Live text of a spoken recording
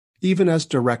Even as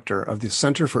director of the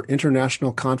Center for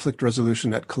International Conflict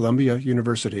Resolution at Columbia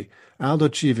University, Aldo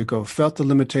Civico felt the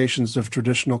limitations of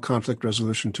traditional conflict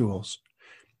resolution tools.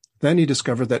 Then he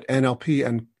discovered that NLP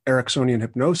and Ericksonian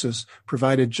hypnosis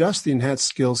provided just the enhanced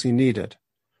skills he needed.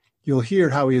 You'll hear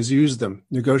how he has used them,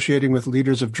 negotiating with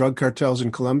leaders of drug cartels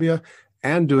in Colombia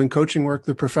and doing coaching work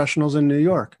with professionals in New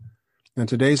York. In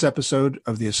today's episode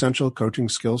of the Essential Coaching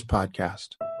Skills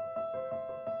Podcast.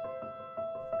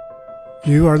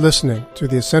 You are listening to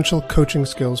the Essential Coaching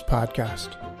Skills Podcast,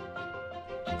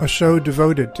 a show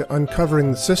devoted to uncovering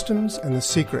the systems and the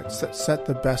secrets that set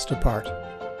the best apart,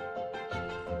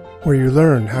 where you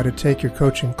learn how to take your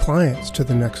coaching clients to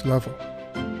the next level,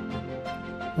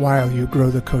 while you grow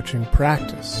the coaching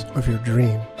practice of your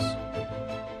dreams.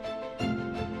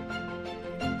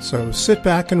 So sit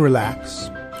back and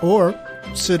relax, or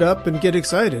sit up and get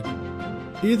excited.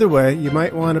 Either way, you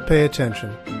might want to pay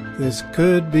attention. This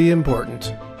could be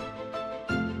important.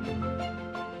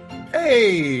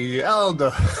 Hey,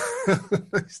 Aldo.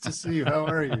 Nice to see you. How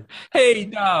are you? Hey,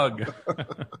 Doug.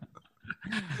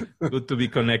 Good to be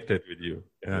connected with you.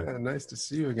 Yeah, nice to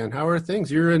see you again. How are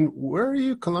things? Where are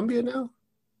you? Colombia now?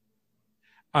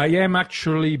 I am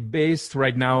actually based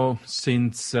right now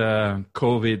since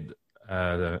COVID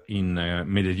in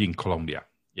Medellin, Colombia.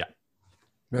 Yeah.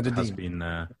 Medellin. Has been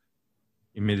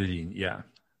in Medellin, yeah.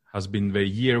 Has been the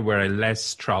year where I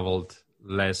less traveled,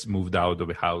 less moved out of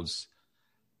the house,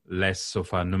 less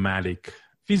of a nomadic,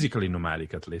 physically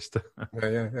nomadic at least.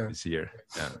 Yeah. This year.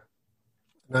 Yeah.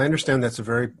 And I understand that's a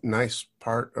very nice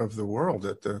part of the world,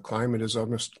 that the climate is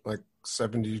almost like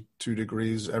 72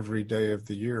 degrees every day of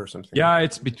the year or something. Yeah,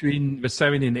 it's between the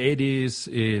 70s and 80s.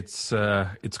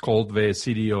 It's called the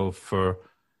city of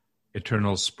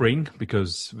eternal spring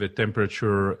because the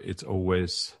temperature, it's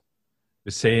always the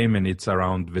same, and it's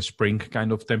around the spring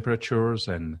kind of temperatures,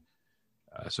 and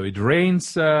so it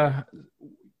rains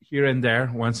here and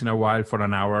there once in a while for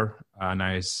an hour, a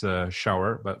nice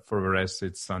shower, but for the rest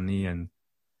it's sunny and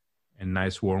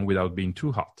nice warm without being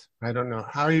too hot. I don't know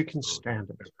how you can stand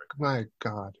it. My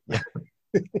God.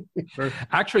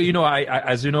 Actually,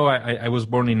 I was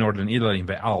born in northern Italy in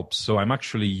the Alps, so I'm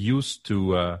actually used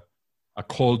to a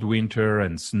cold winter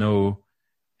and snow.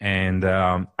 And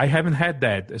I haven't had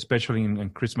that, especially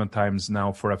in Christmas times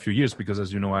now for a few years, because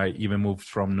as you know, I even moved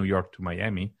from New York to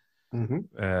Miami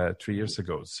 3 years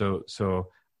ago. So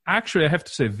actually, I have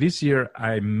to say this year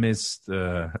I missed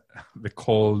the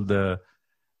cold,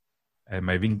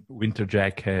 my winter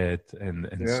jacket and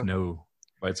snow,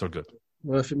 but it's all good.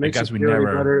 Well, if it makes you feel any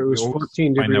better, it was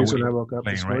 14 degrees when I woke up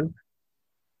this morning.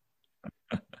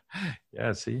 Right?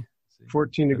 Yeah, see?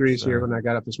 14 degrees here when I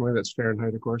got up this morning. That's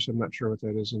Fahrenheit, of course. I'm not sure what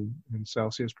that is in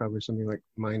Celsius. Probably something like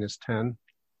minus 10.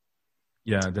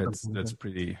 Yeah, that's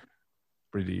pretty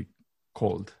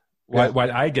cold. Yeah.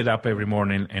 While I get up every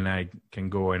morning and I can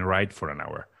go and ride for an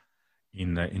hour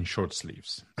in short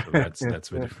sleeves. So that's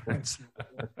the difference.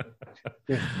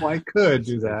 Yeah, well, I could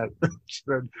do that.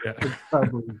 I'd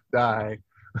probably die.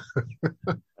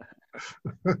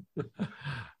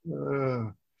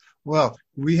 Well,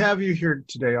 we have you here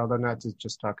today, although not to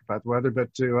just talk about the weather,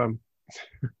 but to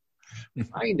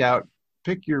find out,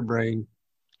 pick your brain,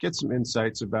 get some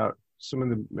insights about some of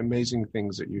the amazing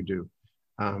things that you do.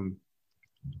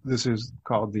 This is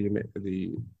called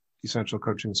the Essential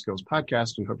Coaching Skills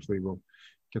Podcast, and hopefully we'll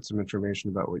get some information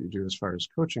about what you do as far as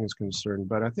coaching is concerned.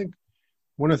 But I think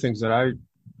one of the things that I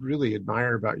really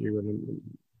admire about you and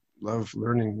love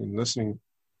learning and listening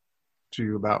to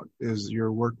you about is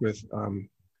your work with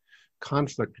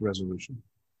conflict resolution.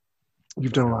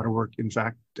 You've done a lot of work, in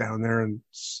fact, down there in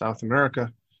South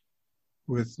America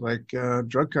with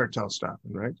drug cartel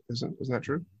stopping, right? Isn't that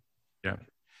true?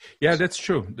 Yeah, that's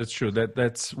true.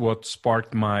 That's what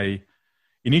sparked my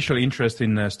initial interest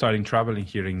in starting traveling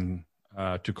here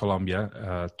to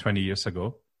Colombia 20 years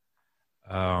ago.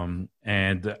 And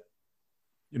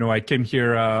I came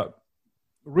here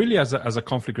really as a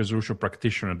conflict resolution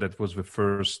practitioner. That was the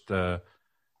first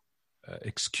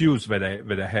excuse that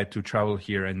I had to travel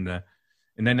here, and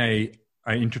then I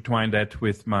intertwined that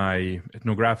with my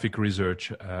ethnographic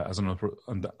research as an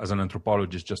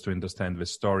anthropologist, just to understand the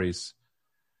stories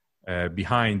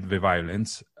behind the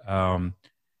violence,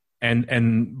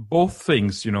 and both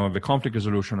things, the conflict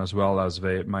resolution as well as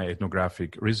my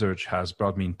ethnographic research has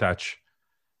brought me in touch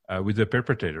with the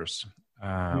perpetrators,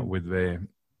 with the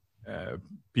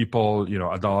people,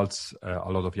 adults,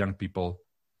 a lot of young people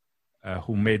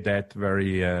who made that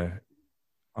very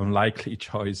unlikely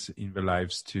choice in their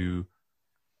lives to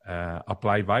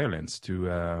apply violence to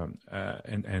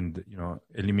and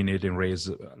eliminate and raise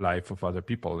life of other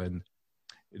people.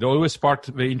 it always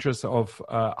sparked the interest of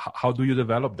how do you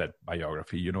develop that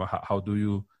biography? You know, how do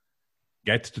you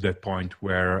get to that point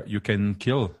where you can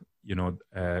kill, you know,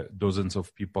 dozens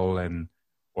of people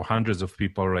or hundreds of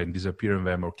people and disappearing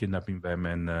them or kidnapping them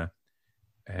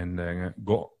and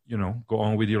go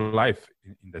on with your life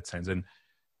in that sense. And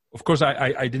of course,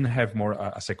 I didn't have more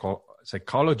a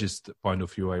psychologist point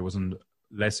of view. I wasn't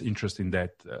less interested in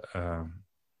that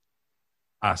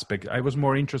aspect. I was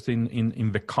more interested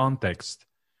in the context,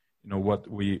 you know, what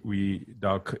we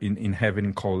Doug in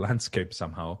heaven call landscape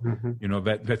somehow, you know,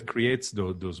 that creates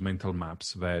those mental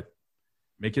maps that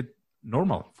make it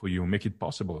normal for you, make it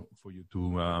possible for you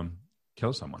to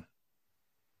kill someone.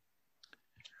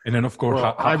 And then, of course,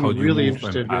 how do you really move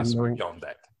interested past in knowing beyond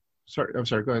that? I'm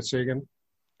sorry. Go ahead. Say again.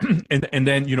 And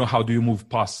then, you know, how do you move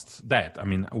past that? I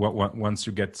mean, once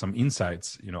you get some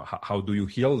insights, you know, how do you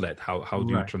heal that? How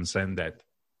do you transcend that?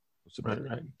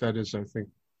 Right. That is, I think,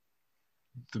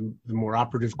 the more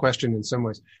operative question in some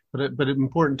ways. But it's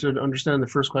important to understand the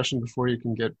first question before you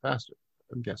can get past it,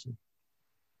 I'm guessing.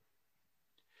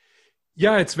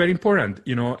 Yeah, it's very important,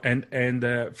 you know,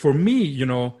 and for me, you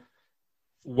know,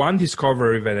 one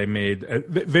discovery that I made,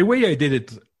 the way I did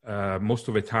it most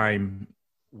of the time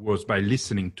was by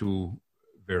listening to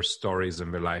their stories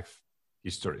and their life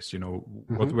histories, you know,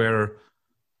 what were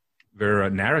their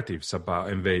narratives about,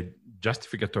 and the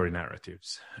justificatory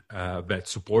narratives that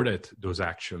supported those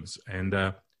actions. And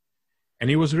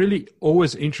it was really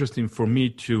always interesting for me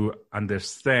to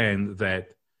understand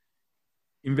that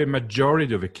in the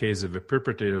majority of the cases, the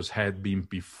perpetrators had been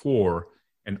before,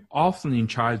 and often in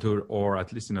childhood or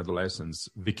at least in adolescence,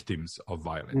 victims of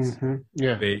violence.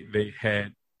 Yeah. They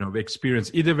had, you know, the experience,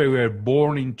 either they were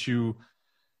born into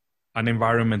an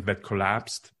environment that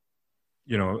collapsed,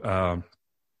 you know,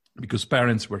 because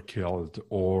parents were killed,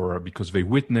 or because they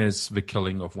witnessed the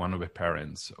killing of one of their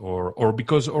parents, or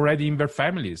because already in their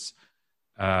families,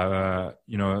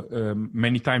 you know,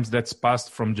 many times that's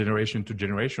passed from generation to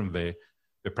generation, the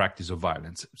practice of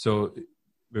violence. So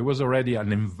there was already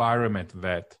an environment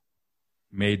that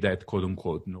made that quote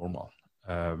unquote normal.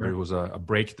 There was a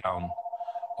breakdown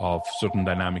of certain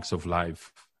dynamics of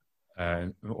life,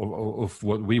 of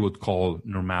what we would call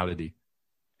normality,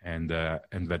 and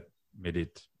that made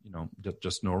it, you know,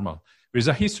 just normal. There's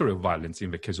a history of violence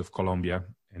in the case of Colombia,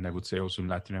 and I would say also in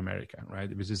Latin America, right?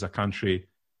 This is a country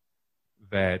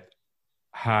that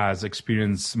has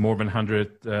experienced more than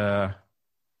 100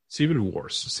 civil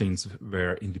wars since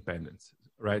their independence,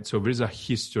 right? So there's a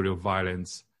history of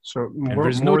violence. So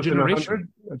there's no more generation. Than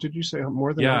 100? Did you say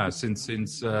more than? Yeah, 100? since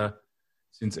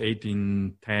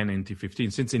 1810,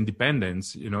 1815, since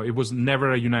independence, you know, it was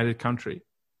never a united country.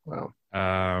 Wow.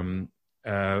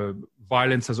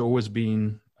 Violence has always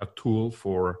been a tool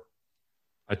for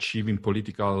achieving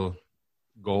political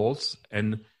goals,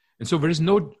 and so there is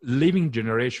no living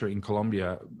generation in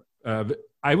Colombia.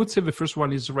 I would say the first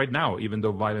one is right now, even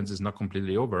though violence is not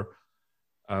completely over,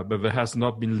 but there has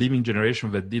not been living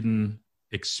generation that didn't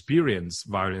experience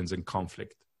violence and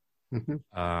conflict.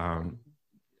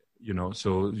 You know,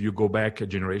 so you go back a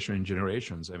generation and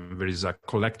generations, and there is a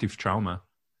collective trauma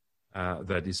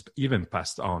that is even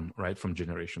passed on, right, from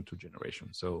generation to generation.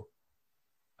 So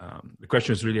the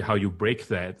question is really how you break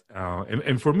that.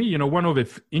 And for me, you know, one of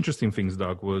the interesting things,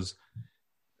 Doug, was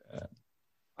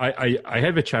I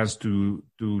had a chance to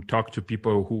talk to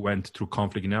people who went through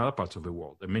conflict in other parts of the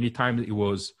world. And many times it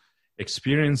was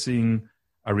experiencing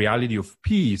a reality of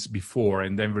peace before,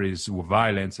 and then there is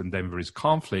violence, and then there is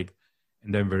conflict,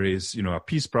 and then there is, you know, a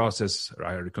peace process,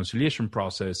 a reconciliation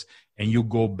process, and you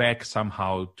go back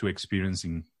somehow to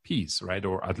experiencing peace, right?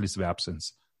 Or at least the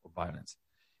absence of violence.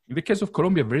 In the case of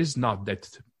Colombia, there is not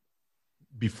that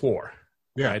before.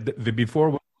 Yeah. Right? The before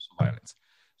was violence.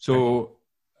 So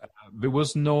there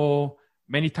was no,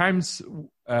 many times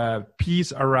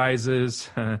peace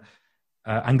arises,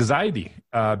 anxiety,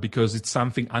 because it's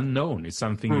something unknown. It's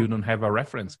something you don't have a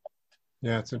reference.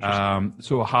 Yeah, it's interesting.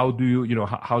 So how do you, you know,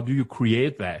 how do you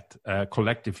create that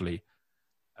collectively,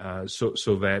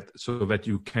 so that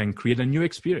you can create a new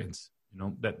experience? You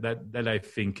know, that I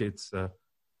think it's a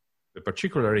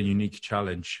particularly unique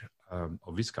challenge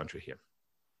of this country here.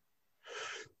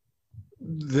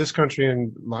 This country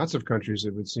and lots of countries,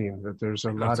 it would seem that there's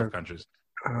a lot of countries,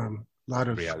 lot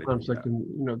of reality, conflict, and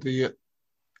you know,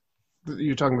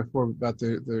 you're talking before about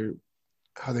the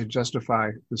how they justify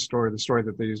the story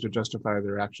that they use to justify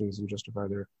their actions and justify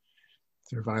their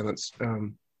violence.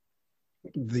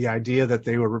 The idea that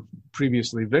they were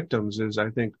previously victims is, I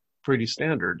think, pretty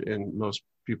standard in most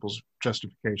people's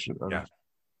justification of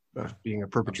being a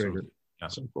perpetrator. Yeah.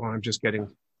 So, well, I'm just getting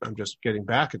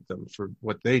back at them for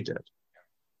what they did,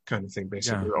 kind of thing,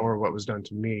 basically, or what was done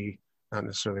to me, not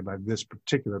necessarily by this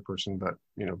particular person, but,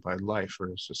 by life or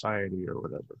society or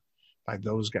whatever, by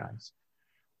those guys.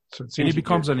 So it seems, and it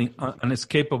becomes an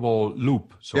inescapable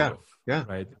loop, sort of, yeah,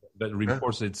 right? That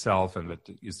reinforces itself and that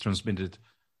is transmitted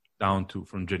down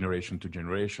from generation to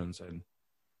generations, and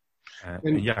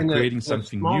creating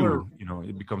something new,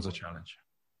 it becomes a challenge.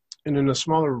 And in a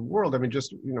smaller world, I mean,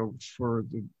 just, for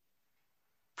the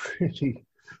pretty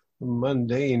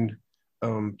mundane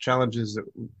challenges that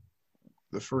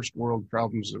the first world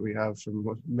problems that we have from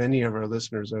many of our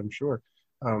listeners, I'm sure,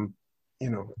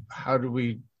 how do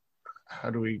we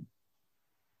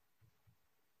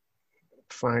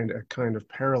find a kind of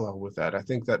parallel with that? I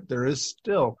think that there is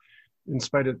still, in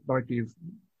spite of, might be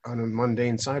on a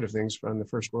mundane side of things, from the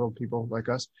first world people like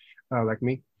us, like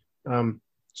me,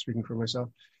 speaking for myself,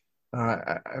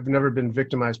 I've never been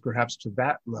victimized perhaps to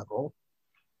that level.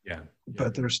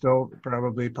 But there's still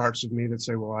probably parts of me that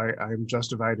say, well, I'm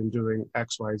justified in doing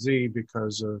X, Y, Z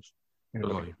because of A,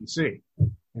 B, C.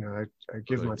 I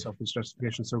give myself this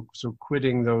justification. So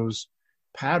quitting those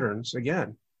patterns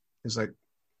again is like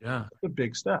a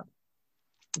big step.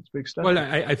 It's a big step. Well,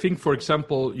 I think, for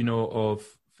example, of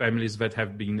families that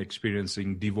have been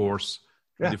experiencing divorce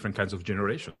from different kinds of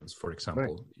generations, for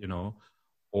example,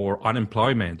 or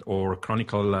unemployment or chronic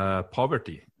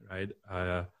poverty, right?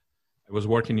 I was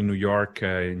working in New York,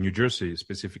 New Jersey,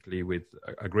 specifically with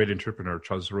a great entrepreneur,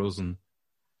 Charles Rosen,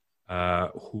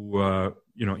 who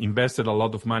invested a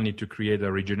lot of money to create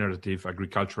a regenerative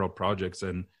agricultural projects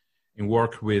and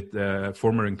work with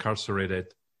former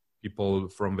incarcerated people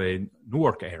from the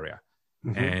Newark area.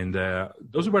 Mm-hmm. And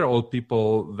those were all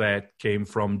people that came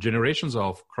from generations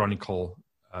of chronic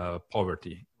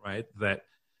poverty, right? That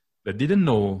didn't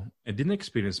know and didn't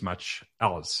experience much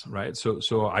else, right?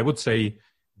 So I would say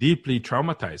deeply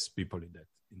traumatized people in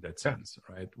that sense,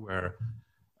 right? Where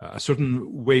a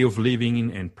certain way of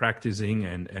living and practicing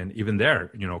and even there,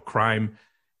 crime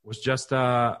was just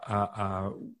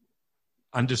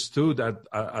understood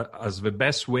as the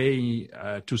best way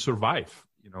to survive,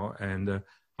 and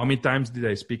how many times did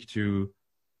I speak to,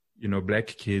 Black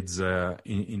kids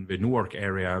in the Newark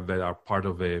area that are part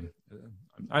of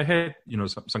I had,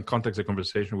 some context, a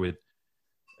conversation with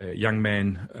young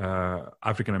men,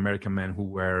 African-American men who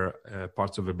were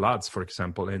parts of the Bloods, for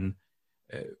example. And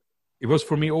it was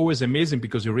for me always amazing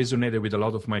because it resonated with a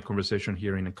lot of my conversation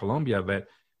here in Colombia, that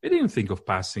they didn't think of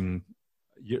passing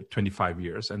 25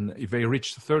 years. And if they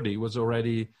reached 30, it was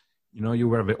already, you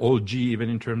were the OG even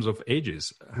in terms of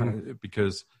ages,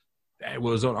 because it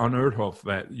was unheard of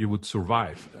that you would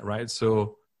survive, right?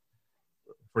 So,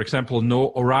 for example,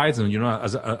 no horizon,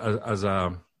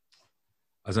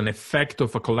 as an effect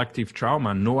of a collective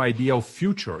trauma, no idea of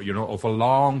future, of a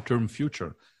long-term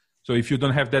future. So if you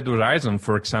don't have that horizon,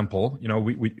 for example,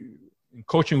 we in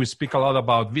coaching, we speak a lot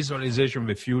about visualization of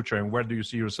the future and where do you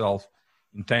see yourself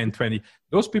in 10, 20.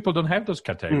 Those people don't have those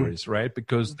categories, right?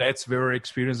 Because that's their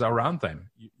experience around them.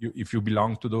 If you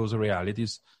belong to those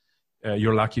realities,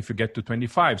 you're lucky if you get to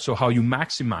 25. So how you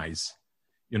maximize,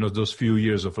 those few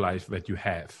years of life that you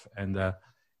have. And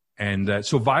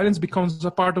so violence becomes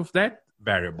a part of that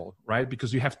variable, right?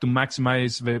 Because you have to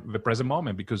maximize the present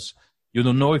moment because you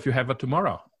don't know if you have a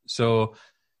tomorrow. So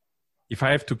if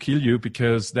I have to kill you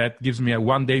because that gives me a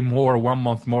 1 day more, 1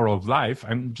 month more of life,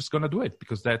 I'm just going to do it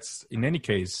because that's, in any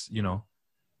case,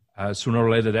 sooner or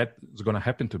later that is going to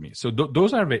happen to me. So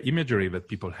those are the imagery that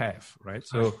people have, right?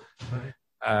 So,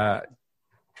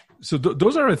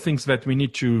 those are the things that we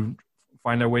need to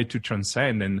find a way to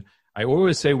transcend. And I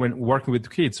always say when working with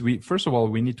kids, first of all,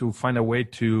 we need to find a way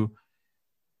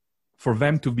for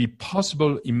them to be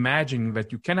possible imagining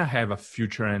that you cannot have a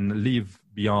future and live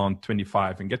beyond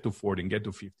 25 and get to 40 and get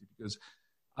to 50, because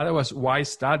otherwise, why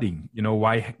studying?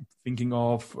 Why thinking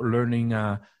of learning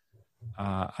a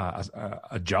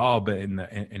job and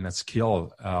a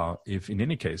skill if in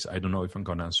any case, I don't know if I'm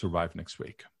going to survive next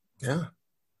week. Yeah,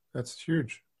 that's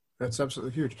huge. That's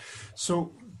absolutely huge.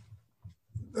 So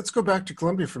let's go back to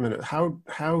Colombia for a minute.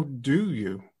 How do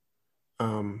you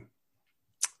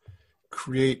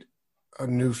create a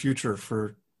new future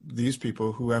for these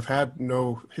people who have had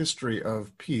no history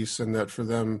of peace, and that for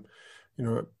them,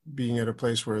 being at a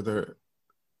place where there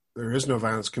is no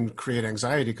violence can create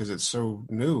anxiety because it's so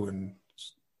new and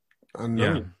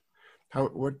unknown. Yeah.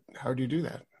 How do you do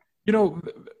that?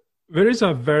 There is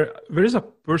a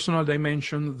personal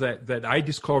dimension that I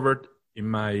discovered in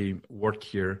my work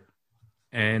here.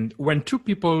 And when two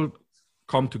people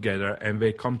come together and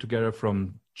they come together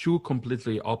from two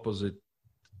completely opposite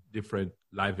different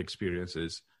life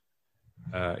experiences,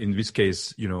 in this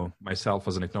case, myself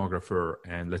as an ethnographer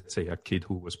and let's say a kid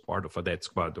who was part of a death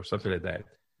squad or something like that.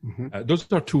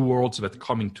 Those are two worlds that are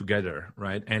coming together,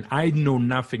 right? And I know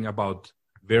nothing about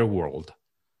their world.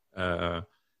 I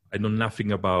know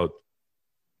nothing about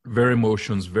their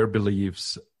emotions, their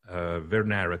beliefs, their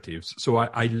narratives. So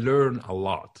I learn a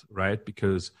lot, right?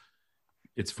 Because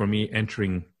it's for me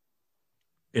entering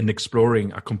and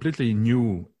exploring a completely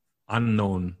new,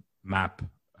 unknown map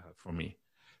for me.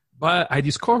 But I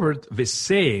discovered the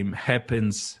same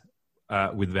happens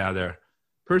with the other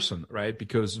person, right?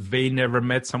 Because they never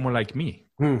met someone like me,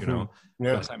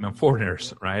 because I'm a foreigner,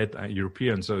 right? I'm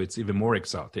European, so it's even more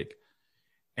exotic.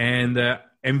 And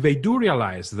they do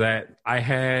realize that I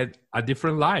had a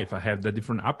different life. I have a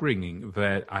different upbringing,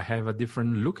 that I have a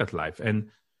different look at life. And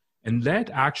that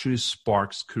actually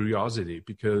sparks curiosity,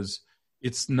 because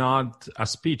it's not a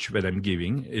speech that I'm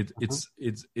giving.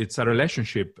 It's a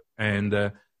relationship, and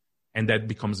that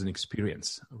becomes an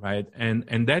experience, right?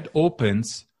 And that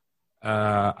opens,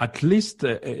 at least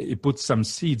it puts some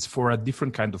seeds for a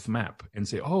different kind of map, and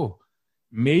say, oh,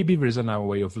 maybe there's another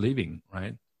way of living,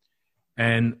 right?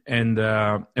 And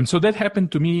so that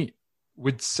happened to me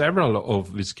with several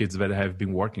of these kids that I have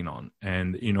been working on,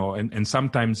 and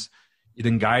sometimes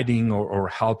even guiding or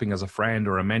helping as a friend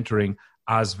or a mentoring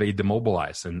as they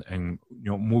demobilize and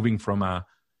moving from a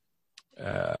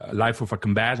life of a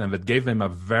combatant that gave them a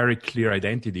very clear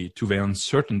identity to the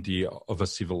uncertainty of a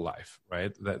civil life,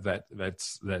 right?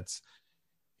 That's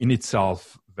in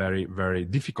itself very, very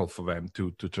difficult for them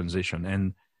to transition.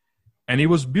 And it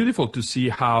was beautiful to see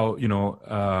how,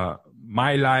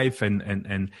 my life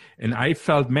and I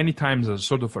felt many times as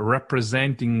sort of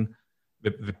representing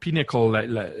the pinnacle,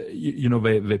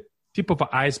 the tip of an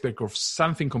iceberg of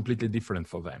something completely different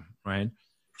for them, right?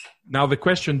 Now the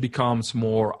question becomes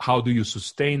more, how do you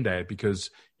sustain that? Because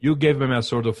you gave them a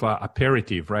sort of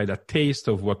aperitif, right? A taste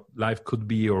of what life could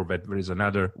be, or that there is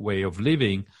another way of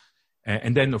living.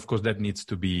 And then, of course, that needs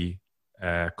to be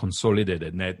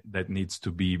consolidated, and that needs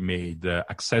to be made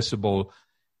accessible,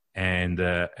 and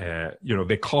the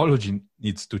ecology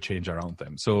needs to change around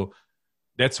them. So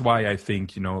that's why I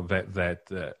think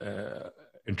that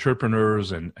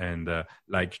entrepreneurs and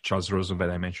like Charles Rosen that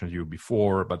I mentioned you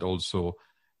before, but also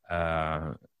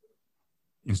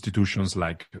institutions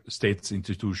like states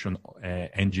institutions,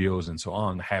 NGOs, and so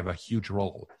on, have a huge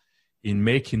role in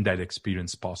making that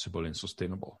experience possible and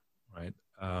sustainable, right?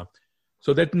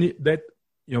 So that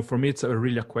for me, it's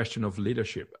really a question of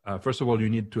leadership. First of all, you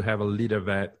need to have a leader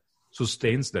that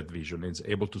sustains that vision, is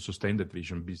able to sustain that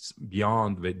vision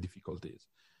beyond the difficulties.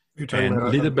 You're talking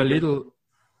about little by little.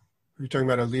 You're talking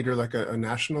about a leader like a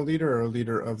national leader, or a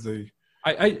leader of the.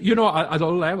 At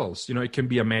all levels. It can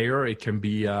be a mayor, it can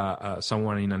be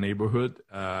someone in a neighborhood,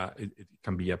 it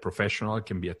can be a professional, it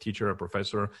can be a teacher, a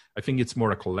professor. I think it's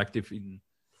more a collective in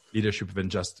leadership than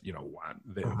just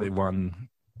the one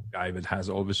guy that has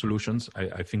all the solutions.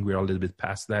 I think we're a little bit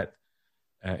past that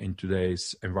in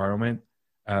today's environment.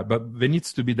 But there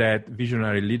needs to be that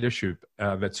visionary leadership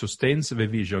that sustains the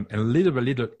vision and little by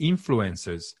little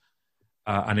influences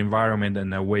an environment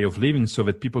and a way of living, so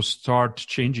that people start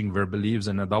changing their beliefs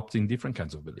and adopting different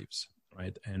kinds of beliefs,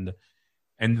 right? And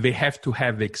they have to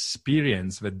have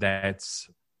experience that's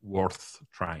worth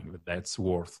trying, that's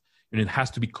worth, and it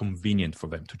has to be convenient for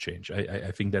them to change.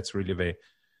 I think that's really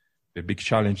the big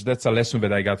challenge. That's a lesson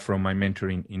that I got from my mentor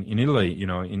in Italy,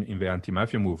 in the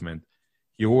anti-mafia movement.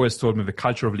 He always told me the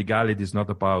culture of legality is not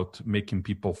about making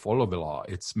people follow the law.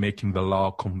 It's making the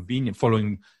law convenient,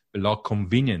 following the law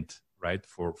convenient, right,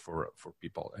 for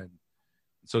people. And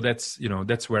so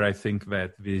that's where I think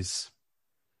that this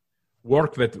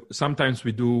work that sometimes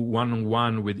we do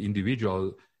one-on-one with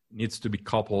individual needs to be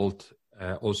coupled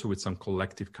also with some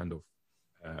collective kind of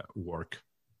work,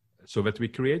 so that we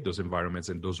create those environments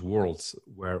and those worlds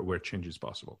where change is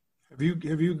possible. Have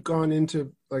you gone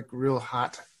into like real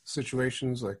hot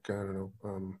situations, like I don't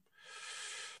know,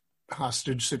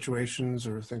 hostage situations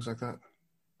or things like that?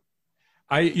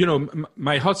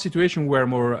 My hot situation were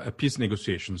more peace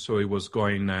negotiations. So it was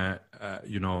going,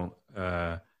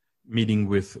 meeting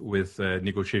with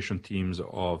negotiation teams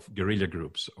of guerrilla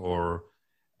groups, or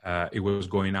it was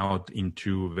going out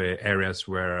into the areas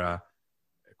where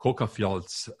coca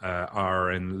fields are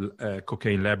and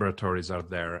cocaine laboratories are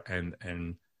there,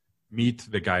 and meet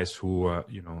the guys who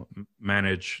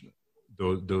manage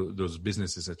those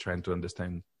businesses and trying to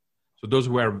understand. So those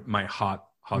were my hot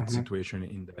situation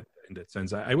in that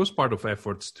sense. I was part of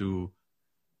efforts to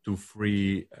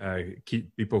free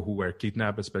people who were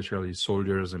kidnapped, especially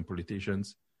soldiers and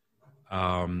politicians,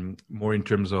 more in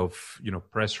terms of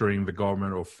pressuring the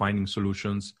government or finding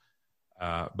solutions.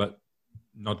 But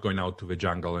not going out to the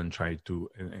jungle and try to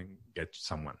and get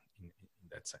someone in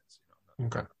that sense.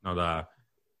 Not a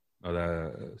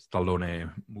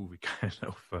Stallone movie kind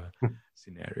of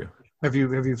scenario. Have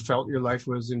you felt your life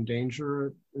was in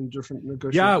danger in different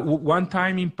negotiations? Yeah, one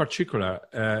time in particular,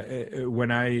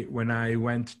 when I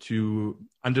went to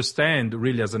understand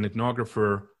really as an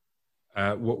ethnographer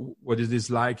what it is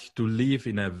like to live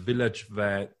in a village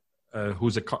that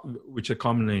whose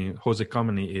economy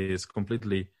is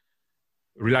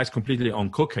relies completely on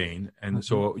cocaine, and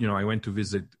so I went to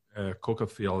visit coca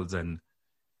fields and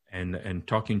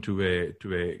talking to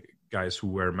the guys who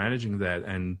were managing that,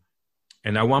 and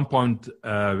at one point,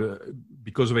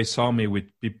 because they saw me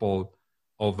with people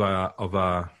of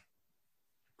a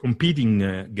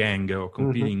competing gang or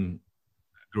competing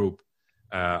group,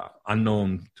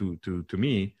 unknown to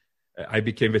me, I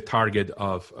became the target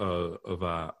of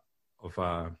a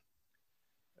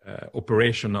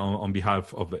operation on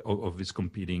behalf of this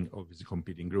competing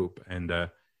group, and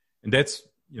that's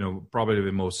probably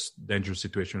the most dangerous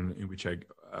situation in which I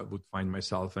would find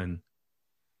myself, and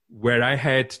where I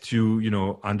had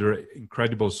to under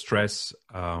incredible stress.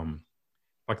 In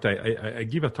fact, I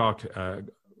give a talk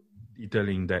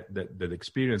detailing that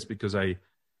experience, because I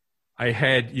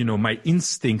had my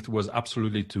instinct was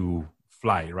absolutely to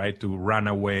fly, right, to run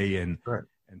away and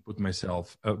put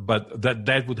myself, but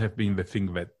that would have been the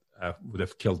thing that would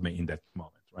have killed me in that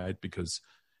moment, right, because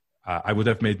I would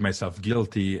have made myself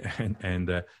guilty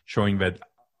and showing that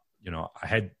I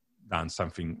had done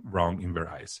something wrong in their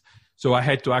eyes. So I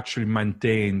had to actually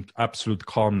maintain absolute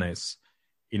calmness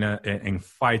and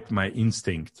fight my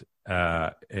instinct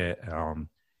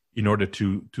in order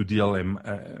to deal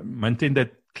and maintain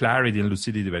that clarity and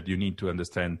lucidity that you need to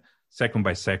understand second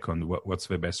by second what's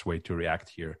the best way to react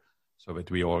here, so that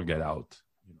we all get out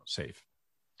safe.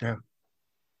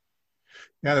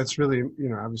 Yeah, that's really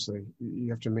obviously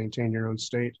you have to maintain your own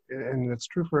state, and that's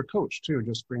true for a coach too.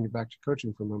 Just bring it back to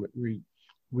coaching for a moment. We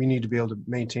need to be able to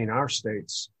maintain our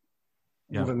states.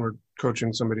 Yeah. When we're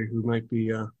coaching somebody who might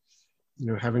be,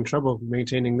 having trouble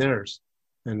maintaining theirs,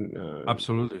 and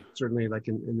absolutely, certainly, like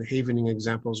in the havening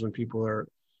examples, when people are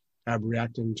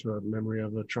abreacting to a memory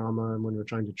of a trauma, and when we're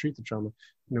trying to treat the trauma,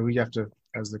 we have to,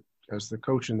 as the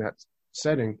coach in that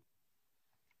setting,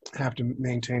 have to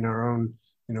maintain our own,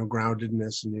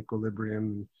 groundedness and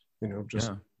equilibrium.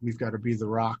 We've got to be the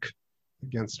rock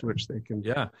against which they can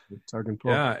tug and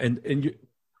pull. Yeah,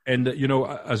 and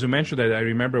as you mentioned that, I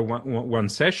remember one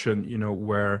session,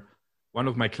 where one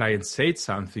of my clients said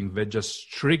something that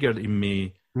just triggered in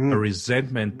me a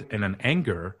resentment and an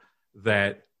anger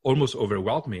that almost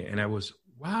overwhelmed me. And I was,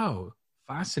 wow,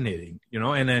 fascinating,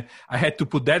 and I had to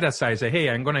put that aside, say, hey,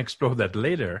 I'm going to explore that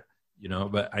later,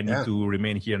 but I need to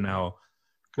remain here now.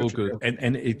 Focus.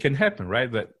 And it can happen, right?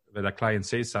 That a client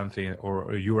says something,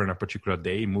 or you are in a particular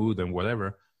day, mood, and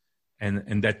whatever,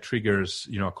 and that triggers,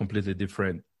 completely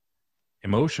different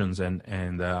emotions, and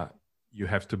you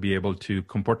have to be able to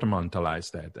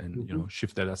compartmentalize that and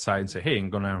shift that aside and say, hey, I'm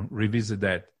going to revisit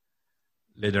that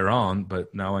later on,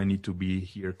 but now I need to be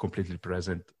here completely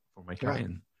present for my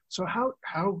client. So how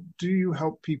do you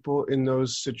help people in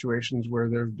those situations where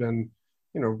there have been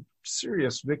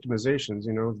serious victimizations,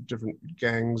 different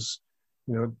gangs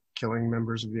killing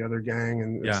members of the other gang,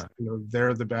 and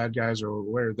they're the bad guys, or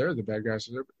where they're the bad guys,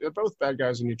 so they're both bad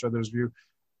guys in each other's view?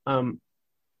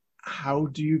 How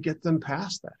do you get them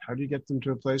past that? How do you get them to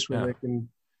a place where they can,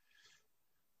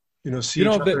 see each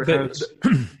other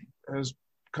as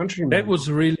countrymen? That was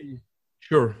really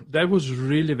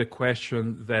the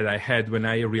question that I had when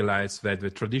I realized that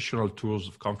the traditional tools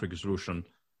of conflict resolution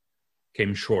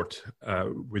came short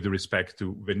with respect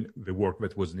to the work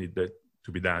that was needed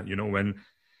to be done.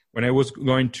 When I was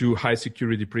going to high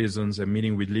security prisons and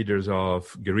meeting with leaders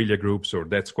of guerrilla groups or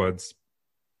death squads,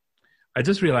 I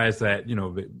just realized that,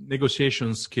 the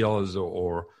negotiation skills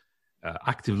or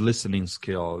active listening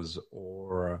skills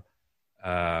or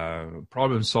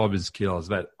problem solving skills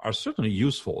that are certainly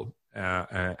useful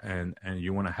and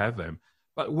you want to have them,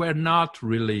 but were not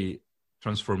really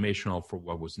transformational for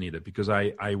what was needed, because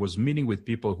I was meeting with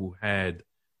people who had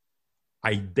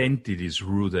identities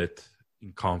rooted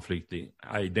in conflict,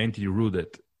 identity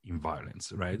rooted in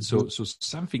violence, right? Mm-hmm. So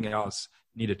something else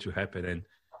needed to happen,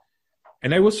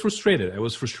 and I was frustrated.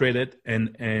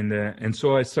 And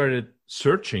so I started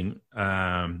searching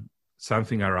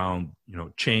something around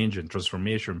change and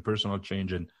transformation, personal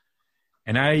change,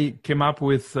 and I came up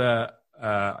with on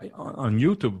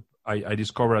YouTube. I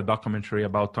discovered a documentary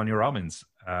about Tony Robbins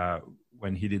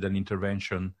when he did an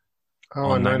intervention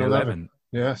on 9/11.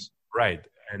 Yes, right,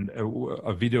 and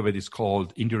a video that is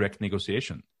called Indirect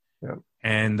Negotiation. Yeah.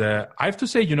 And I have to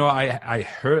say, I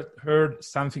heard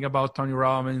something about Tony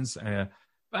Robbins,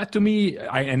 but to me,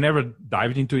 I never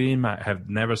dived into him. I have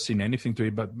never seen anything to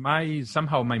it. But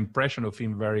somehow my impression of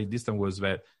him very distant was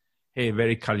that, hey,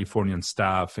 very Californian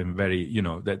stuff, and very,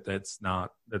 that's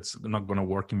not going to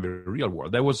work in the real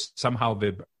world. That was somehow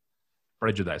the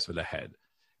prejudice that I had.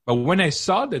 But when I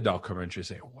saw the documentary, I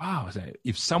say, wow,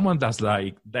 if someone does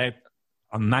like that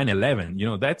on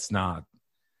 9/11, that's not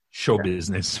show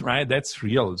business, right? That's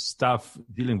real stuff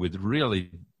dealing with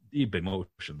really deep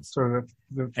emotions. So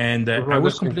I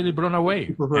was completely blown away.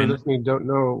 People who are listening don't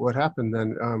know what happened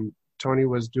then. Tony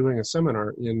was doing a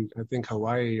seminar in, I think,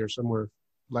 Hawaii or somewhere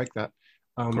like that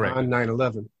on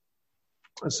 9/11.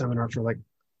 A seminar for like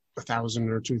 1,000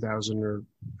 or 2,000 or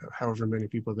however many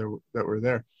people that were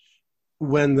there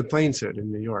when the planes hit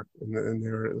in New York. And they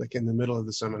were like in the middle of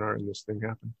the seminar and this thing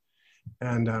happened.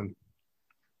 And,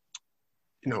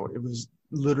 it was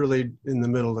literally in the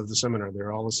middle of the seminar. They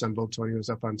were all assembled. Tony was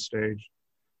up on stage,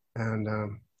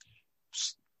 and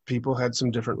people had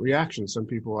some different reactions. Some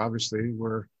people obviously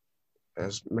were,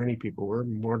 as many people were,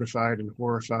 mortified and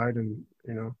horrified and,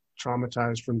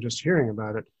 traumatized from just hearing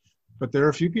about it. But there were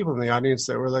a few people in the audience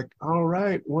that were like, all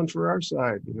right, one for our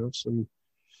side,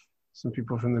 some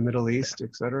people from the Middle East,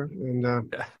 et cetera.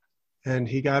 And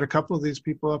he got a couple of these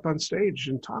people up on stage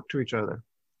and talked to each other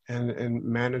and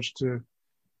managed to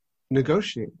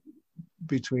negotiate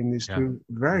between these two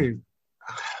very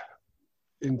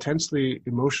intensely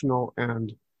emotional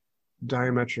and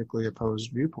diametrically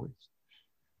opposed viewpoints.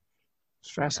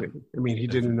 It's fascinating. I mean, he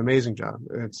did an amazing job.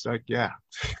 It's like, that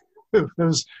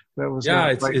was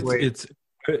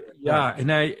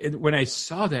And when I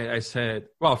saw that, I said,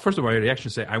 well, first of all, my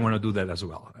reaction said, I want to do that as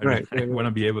well. I want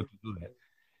to be able to do that.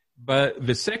 But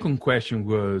the second question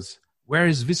was, where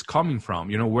is this coming from?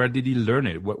 Where did he learn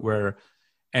it?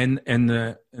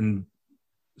 And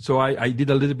so I did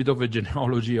a little bit of a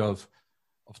genealogy of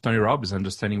Tony Robbins,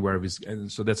 understanding where this,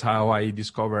 and so that's how I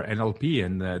discovered NLP,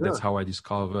 and that's how I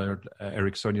discovered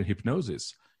Ericksonian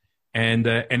hypnosis. And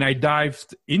I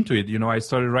dived into it. I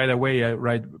started right away.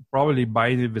 Probably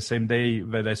by the same day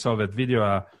that I saw that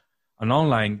video, an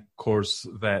online course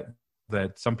that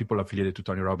some people affiliated to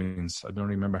Tony Robbins. I don't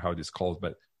remember how it is called,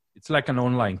 but it's like an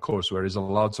online course where there's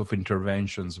lots of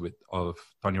interventions of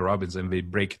Tony Robbins, and they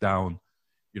break down,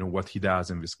 what he does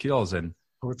and the skills. And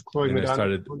with Chloe I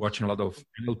started watching a lot of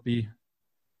NLP.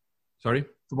 Sorry?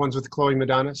 The ones with Chloe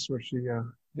Medanis, where she...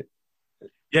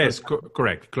 Yes,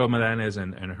 correct. Chloe Medanis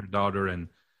and her daughter,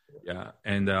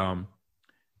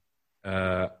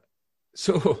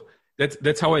 so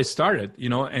that's how I started,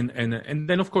 and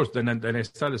then of course then I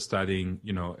started studying,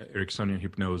 Ericksonian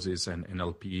hypnosis and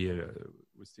NLP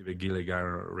with Steve Gilligan,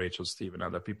 Rachel Steve, and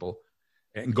other people,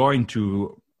 and going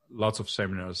to lots of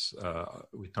seminars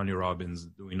with Tony Robbins,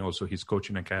 doing also his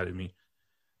coaching academy,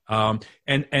 and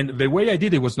the way I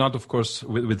did it was not, of course,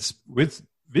 with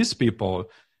these people.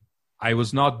 I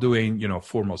was not doing,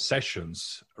 formal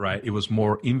sessions, right? It was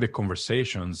more in the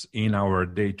conversations in our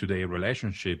day-to-day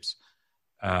relationships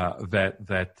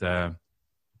that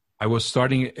I was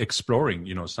starting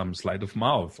exploring, some sleight of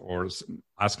mouth or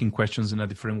asking questions in a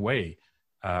different way,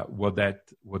 what that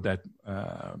would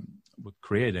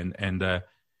create, and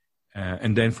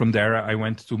then from there I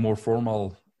went to more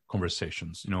formal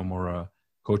conversations, more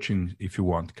coaching, if you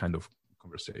want, kind of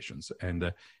conversations,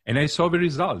 and I saw the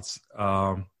results.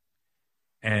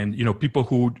 And, people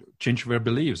who change their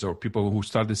beliefs, or people who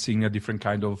started seeing a different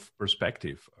kind of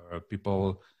perspective,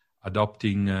 people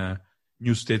adopting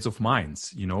new states of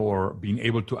minds, or being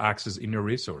able to access inner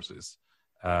resources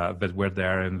that were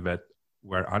there and that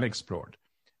were unexplored.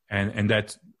 And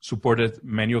that supported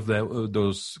many of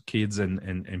those kids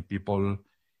and people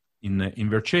in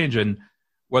their change. And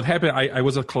what happened, I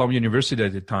was at Columbia University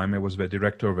at the time. I was the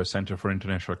director of a Center for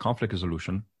International Conflict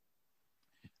Resolution.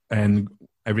 And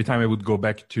every time I would go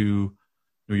back to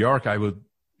New York, I would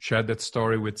share that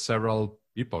story with several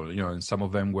people, and some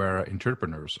of them were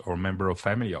entrepreneurs or member of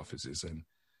family offices. And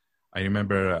I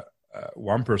remember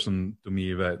one person to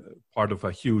me, that part of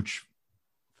a huge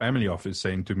family office,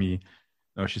 saying to me,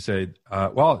 she said,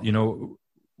 well,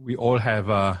 we all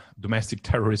have domestic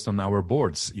terrorists on our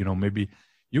boards. Maybe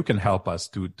you can help us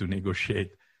to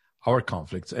negotiate our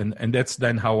conflicts. And that's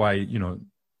then how I,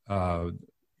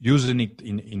 using it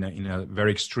in a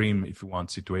very extreme, if you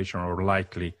want, situation or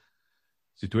likely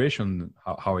situation,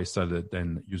 how I started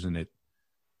then using it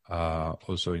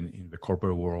also in the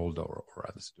corporate world or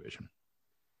other situation.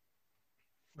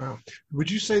 Wow. Would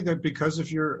you say that because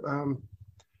of your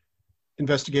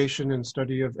investigation and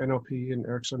study of NLP and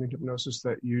Ericksonian hypnosis,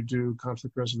 that you do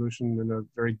conflict resolution in a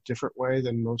very different way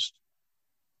than most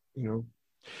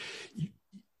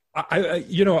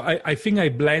I think I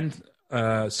blend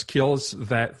skills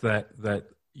that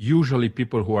usually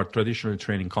people who are traditionally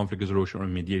trained in conflict resolution or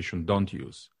mediation don't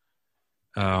use.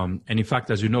 And in fact,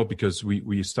 as you know, because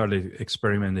we started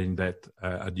experimenting that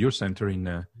at your center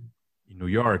in New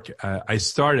York, I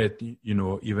started,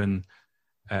 even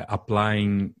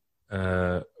applying,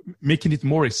 making it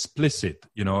more explicit,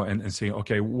 and saying,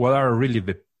 okay, what are really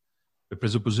the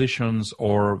presuppositions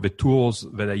or the tools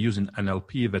that I use in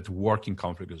NLP that work in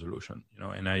conflict resolution,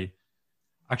 and I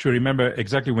actually remember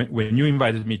exactly when you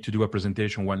invited me to do a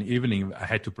presentation one evening, I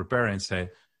had to prepare and say,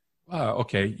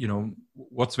 okay,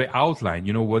 what's the outline?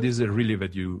 What is it really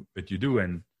that you do?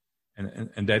 And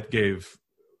that gave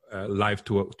life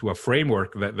to a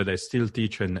framework that I still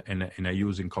teach and I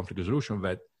use in conflict resolution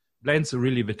that blends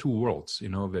really the two worlds,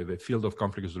 the field of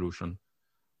conflict resolution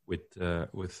with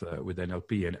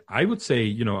NLP. And I would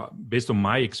say, based on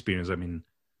my experience,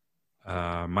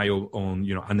 my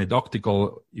own,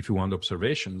 anecdotal, if you want,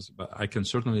 observations, but I can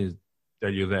certainly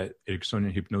tell you that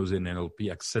Ericksonian hypnosis and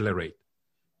NLP accelerate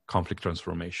conflict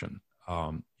transformation,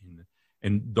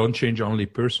 and don't change only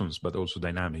persons, but also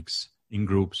dynamics in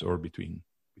groups or between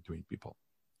people.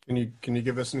 Can you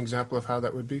give us an example of how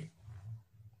that would be?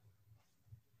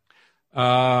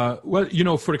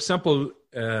 Well, for example,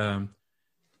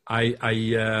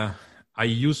 I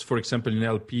use, for example, in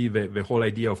NLP, the whole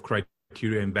idea of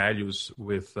criteria and values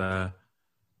with a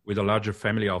larger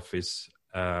family office,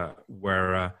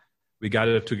 where we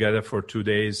gathered together for 2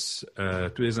 days, 2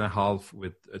 days and a half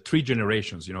with 3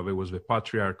 generations. There was the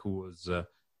patriarch who was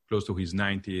close to his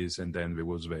 90s, and then there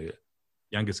was the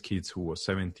youngest kids who was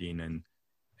 17, and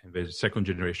the second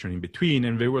generation in between.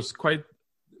 And there was quite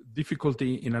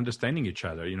difficulty in understanding each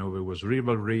other. There was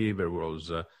rivalry, there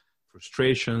was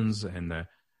frustrations and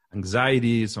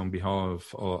anxieties on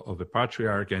behalf of the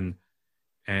patriarch, and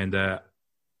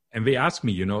they asked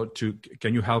me,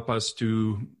 can you help us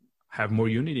to have more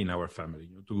unity in our family,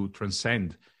 to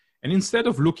transcend. And instead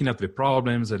of looking at the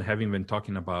problems and having them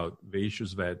talking about the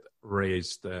issues that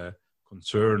raised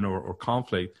concern or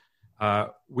conflict,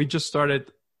 we just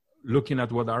started looking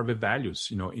at what are the values,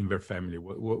 in their family.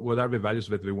 What are the values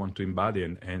that they want to embody,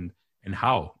 and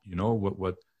how,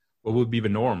 what would be the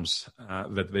norms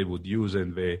that they would use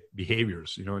and the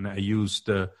behaviors, And I used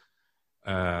from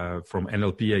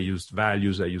NLP, I used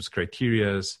values, I used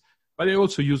criterias. But I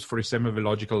also use, for example, the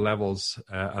logical levels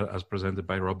as presented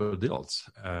by Robert Dills,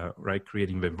 right?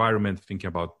 Creating the environment, thinking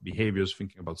about behaviors,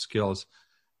 thinking about skills,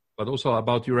 but also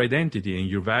about your identity and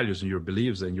your values and your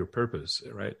beliefs and your purpose,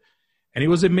 right? And it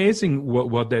was amazing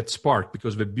what that sparked,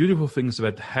 because the beautiful things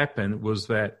that happened was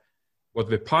that what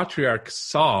the patriarch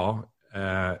saw,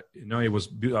 it was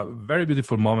a very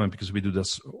beautiful moment, because we do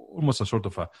this almost a sort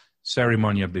of a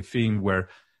ceremony of the thing where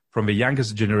from the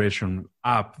youngest generation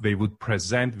up, they would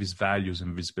present these values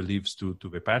and these beliefs to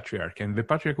the patriarch. And the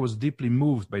patriarch was deeply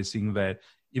moved by seeing that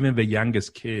even the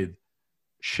youngest kid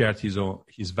shared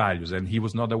his values, and he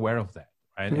was not aware of that,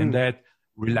 right? And that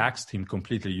relaxed him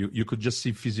completely. You could just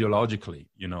see physiologically,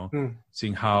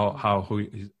 seeing how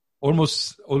he,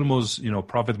 almost,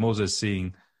 Prophet Moses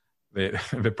seeing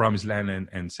the promised land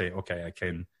and say, okay,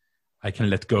 I can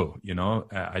let go,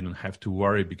 I don't have to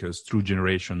worry, because through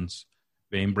generations,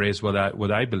 they embrace what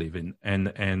I believe in. And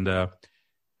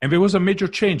there was a major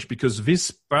change, because this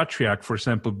patriarch, for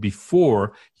example,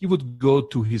 before, he would go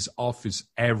to his office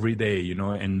every day,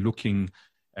 and looking,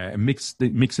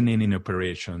 mixing in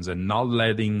operations and not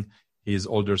letting his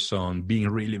older son being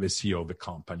really the CEO of the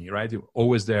company, right?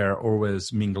 Always there,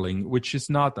 always mingling, which is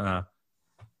not a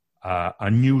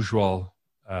unusual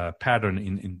pattern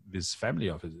in these family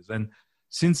offices. And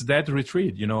since that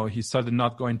retreat, he started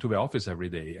not going to the office every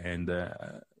day and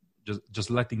just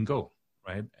letting go,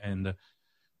 right? And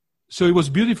so it was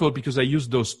beautiful, because I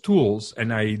used those tools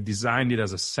and I designed it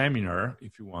as a seminar,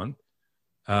 if you want.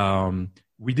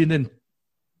 We didn't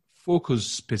focus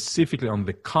specifically on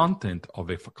the content of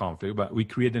the conflict, but we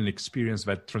created an experience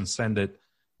that transcended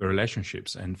the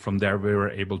relationships. And from there, we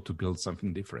were able to build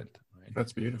something different. Right?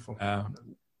 That's beautiful.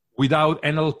 Without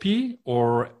NLP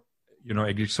or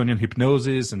Ericksonian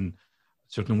hypnosis and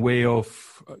certain way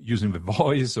of using the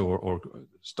voice or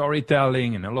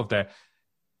storytelling and all of that,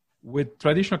 with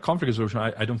traditional conflict resolution,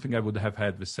 I don't think I would have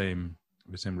had the same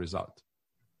result.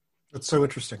 That's so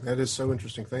interesting. That is so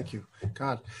interesting. Thank you.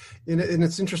 God. And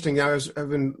it's interesting. I've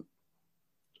been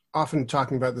often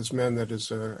talking about this man that is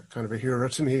kind of a hero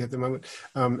to me at the moment,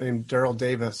 named Daryl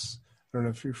Davis. I don't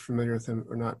know if you're familiar with him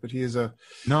or not, but he is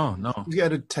No. He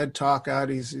had a TED Talk out.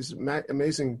 He's an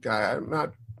amazing guy.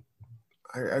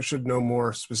 I should know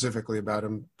more specifically about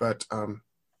him, but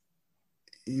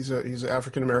he's an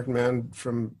African American man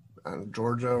from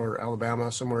Georgia or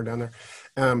Alabama, somewhere down there,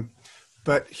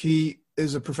 but he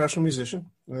is a professional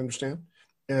musician. I understand,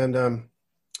 and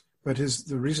but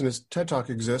the reason his TED Talk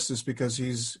exists is because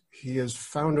he has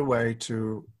found a way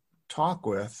to talk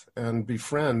with and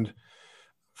befriend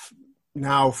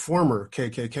now former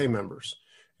KKK members.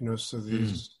 So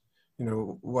these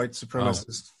white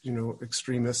supremacist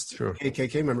extremist Sure.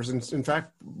 KKK members, and in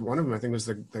fact one of them I think was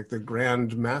the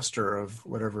grand master of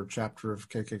whatever chapter of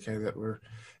KKK that we're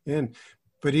in.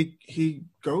 But he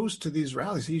goes to these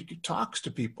rallies, he talks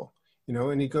to people,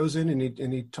 and he goes in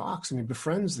and he talks and he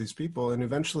befriends these people, and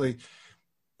eventually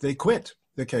they quit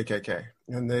the KKK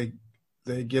and they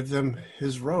give them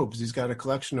his robes. He's got a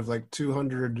collection of like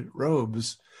 200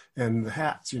 robes and the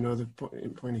hats, the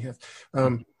pointy hats,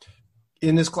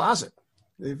 in his closet.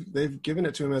 They've given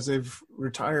it to him as they've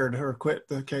retired or quit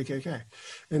the KKK.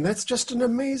 And that's just an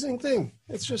amazing thing.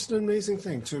 It's just an amazing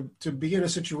thing to be in a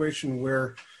situation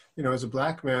where, as a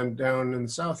black man down in the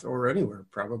South or anywhere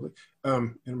probably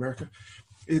in America,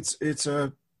 it's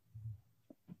a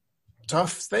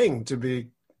tough thing to be.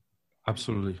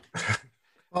 Absolutely.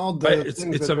 But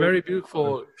it's a very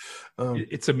beautiful,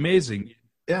 it's amazing.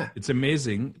 Yeah. It's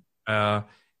amazing. And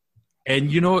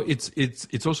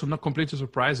it's also not completely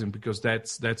surprising, because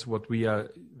that's what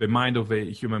the mind of a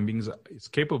human being is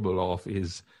capable of,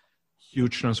 is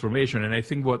huge transformation. And I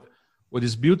think what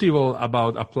is beautiful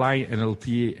about applying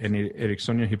NLP and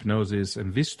Ericksonian hypnosis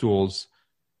and these tools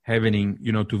happening,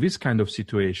 to this kind of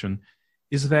situation,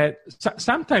 is that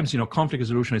sometimes, conflict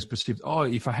resolution is perceived,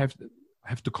 if I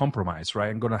have to compromise, right?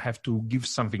 I'm going to have to give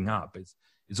something up.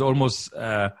 It's almost,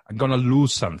 I'm going to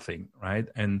lose something, right?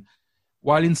 And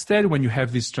while instead, when you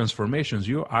have these transformations,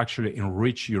 you actually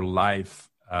enrich your life,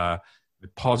 the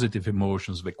positive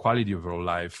emotions, the quality of your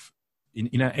life in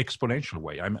an exponential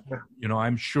way.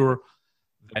 I'm sure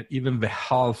that even the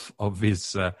half of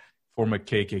these former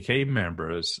KKK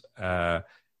members,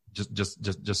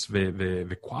 just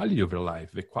the quality of their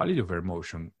life, the quality of their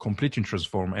emotion, completely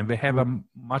transformed, and they have a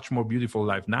much more beautiful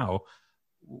life now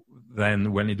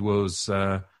than when it was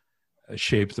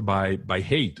shaped by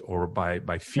hate or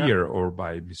by fear or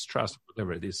by mistrust,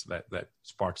 whatever it is that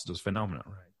sparks those phenomena,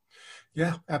 right?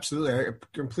 Yeah, absolutely. I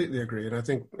completely agree, and I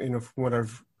think from what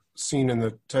I've seen in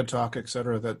the TED Talk, et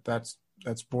cetera, that's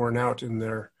borne out in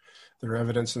their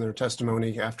evidence and their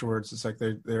testimony afterwards. It's like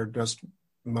they're just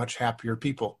much happier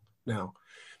people now,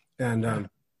 and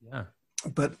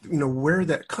but where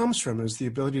that comes from is the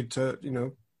ability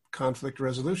to conflict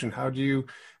resolution. How do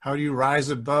you rise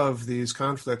above these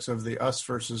conflicts of the us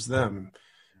versus them,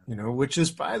 which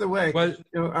is, by the way,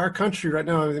 our country right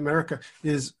now in America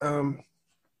is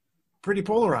pretty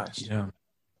polarized. So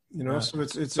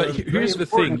it's but a here's very the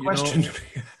thing, question to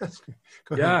be asking.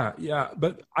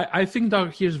 But I think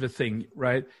that here's the thing,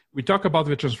 right? We talk about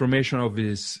the transformation of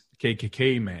these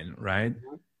KKK men, right?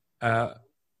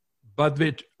 But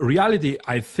the reality,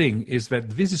 I think, is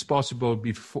that this is possible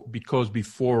because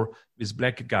before this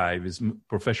black guy, these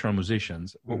professional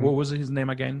musicians, what was his name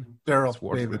again? Daryl it's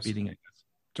worth Davis. Repeating it.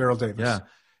 Daryl Davis.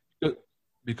 Yeah,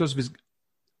 because this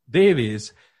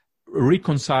Davis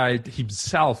reconciled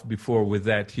himself before with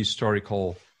that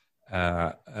historical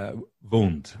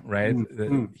wound, right?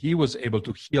 He was able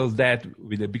to heal that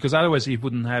with it, because otherwise he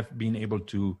wouldn't have been able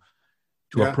to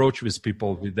approach these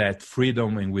people with that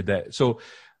freedom and with that. So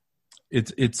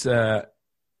it's a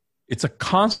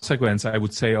consequence, I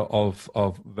would say, of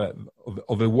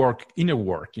the work, inner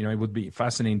work. It would be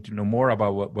fascinating to know more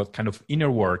about what kind of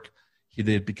inner work he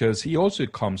did, because he also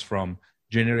comes from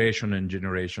generation and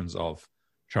generations of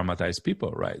traumatized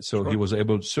people, right? So he was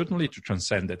able certainly to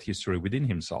transcend that history within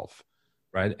himself,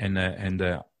 right? And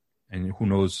who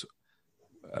knows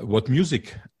what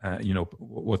music,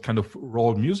 what kind of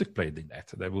role music played in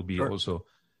that. That will be also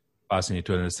fascinating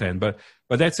to understand. But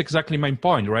that's exactly my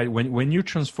point, right? When you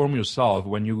transform yourself,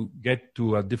 when you get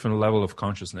to a different level of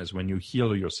consciousness, when you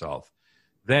heal yourself,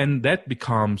 then that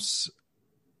becomes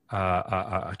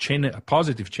a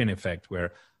positive chain effect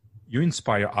where you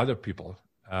inspire other people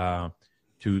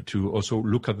to also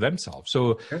look at themselves.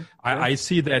 So I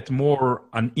see that more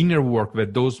an inner work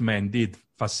that those men did,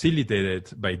 facilitated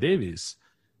by Davis,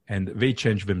 and they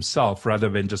changed themselves rather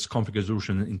than just conflict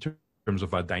resolution in terms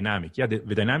of a dynamic. Yeah, the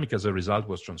dynamic as a result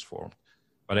was transformed.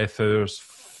 But at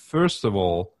first of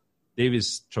all,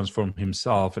 Davis transformed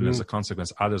himself, and as a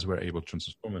consequence, others were able to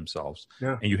transform themselves.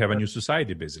 Yeah. And you have a new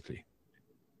society, basically,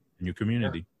 a new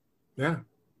community. Yeah,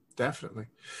 definitely.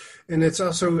 And it's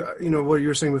also, what you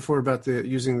were saying before about your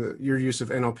use of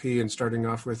NLP and starting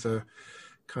off with a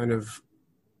kind of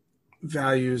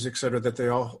values, et cetera, that they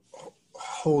all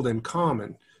hold in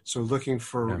common. So looking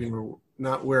for,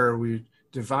 not where are we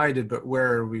divided, but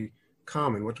where are we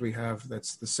common? What do we have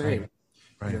that's the same?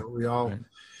 Right. We all,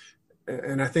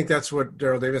 and I think that's what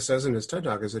Daryl Davis says in his TED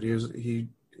Talk, is that he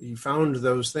found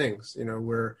those things,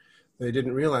 where they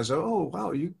didn't realize, oh,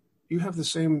 wow, you have the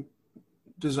same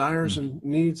desires and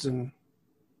needs and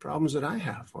problems that I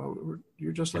have. Well,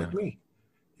 you're just like me,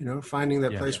 finding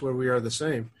that place where we are the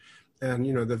same. And,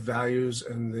 the values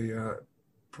and the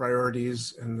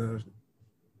priorities and the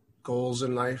goals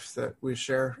in life that we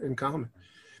share in common,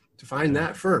 to find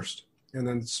that first and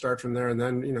then start from there. And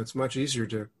then, it's much easier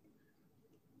to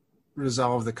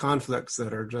resolve the conflicts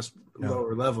that are just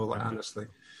lower level, honestly,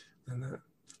 than that.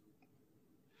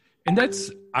 And that's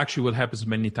actually what happens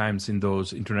many times in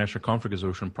those international conflict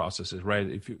resolution processes, right?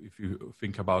 If you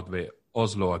think about the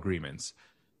Oslo agreements,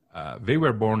 they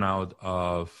were born out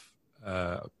of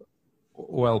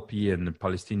OLP and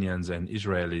Palestinians and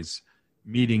Israelis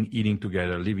meeting, eating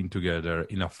together, living together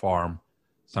in a farm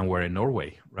somewhere in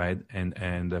Norway, right?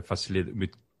 And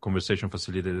with conversation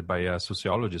facilitated by a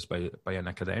sociologist, by an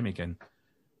academic, and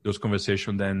those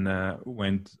conversations then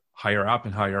went higher up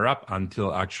and higher up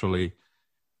until actually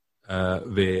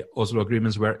the Oslo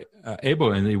agreements were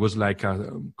able, and it was like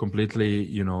a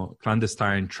completely,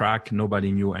 clandestine track.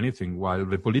 Nobody knew anything, while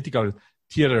the political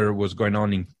theater was going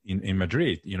on in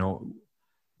Madrid.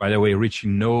 By the way,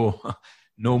 reaching no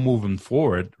movement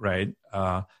forward, right?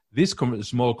 This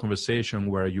small conversation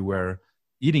where you were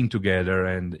eating together,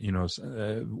 and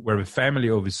where the family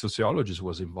of the sociologist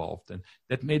was involved, and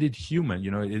that made it human.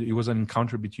 It was an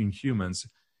encounter between humans,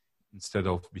 instead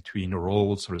of between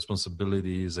roles,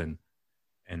 responsibilities, and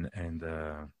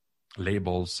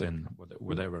labels and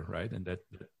whatever, right? And that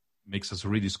makes us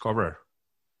rediscover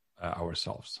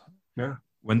ourselves. Yeah.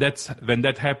 When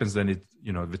that happens, then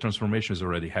the transformation is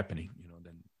already happening.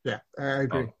 I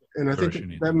agree, and I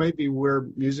think that might be where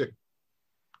music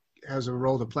has a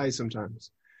role to play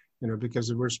sometimes,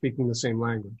 because we're speaking the same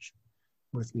language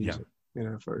with music.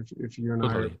 If you and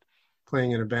I are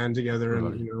playing in a band together,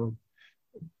 and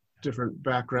different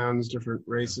backgrounds, different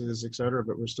races, etc.,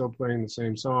 but we're still playing the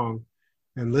same song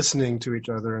and listening to each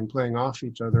other and playing off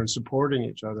each other and supporting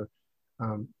each other.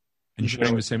 And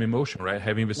sharing the same emotion, right?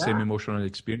 Having the same emotional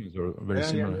experience, or very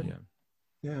similar.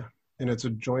 Yeah. And it's a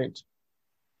joint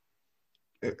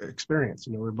experience.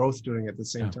 We're both doing it at the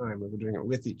same time. We're doing it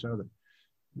with each other,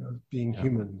 being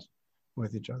humans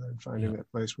with each other and finding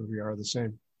that place where we are the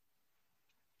same.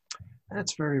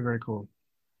 That's very, very cool.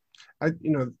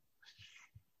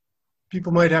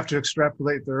 People might have to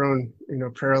extrapolate their own,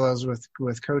 parallels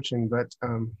with coaching, but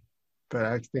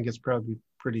I think it's probably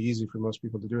pretty easy for most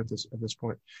people to do it at this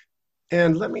point.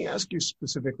 And let me ask you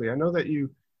specifically. I know that you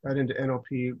got into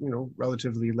NLP,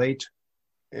 relatively late,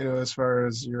 as far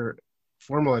as your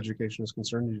formal education is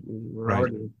concerned. You were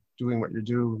already doing what you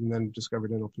do, and then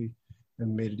discovered NLP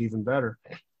and made it even better.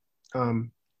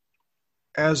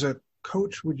 As a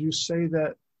coach, would you say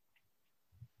that?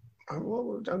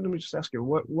 Well, let me just ask you,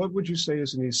 what would you say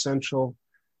is an essential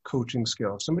coaching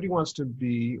skill? If somebody wants to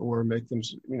be, or make them,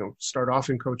 start off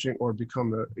in coaching or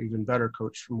become an even better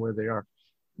coach from where they are,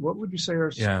 what would you say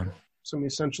are some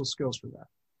essential skills for that?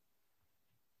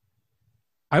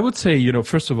 I would say,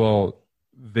 first of all,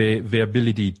 the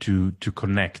ability to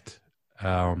connect.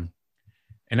 And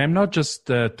I'm not just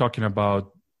talking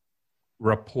about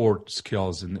rapport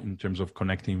skills in terms of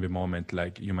connecting the moment,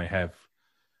 like you might have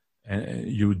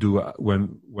you do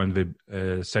when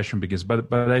the session begins,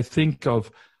 but I think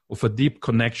of a deep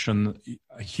connection,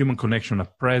 a human connection, a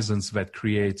presence that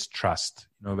creates trust,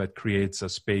 that creates a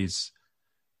space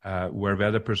where the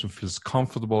other person feels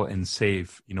comfortable and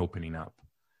safe in opening up.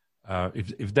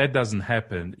 If that doesn't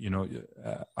happen,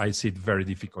 I see it very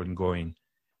difficult in going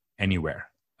anywhere.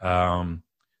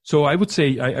 So I would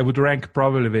say I would rank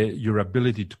probably your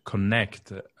ability to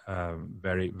connect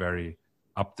very, very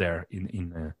up there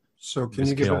in so can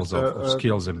you give us of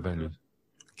skills and values.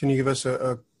 Can you give us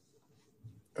a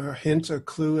hint, a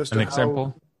clue as to an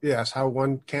example? How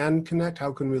one can connect?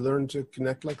 How can we learn to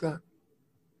connect like that?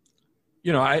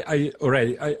 I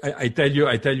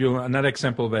tell you another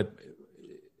example that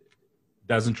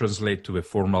doesn't translate to a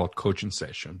formal coaching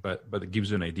session, but it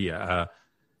gives you an idea.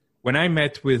 When I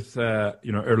met with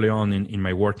early on in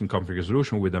my work in conflict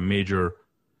resolution with a major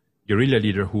guerrilla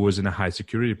leader who was in a high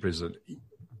security prison,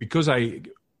 because I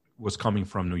was coming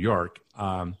from New York,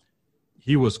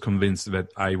 he was convinced that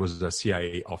I was a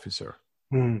CIA officer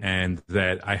and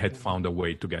that I had found a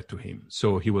way to get to him.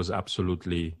 So he was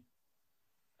absolutely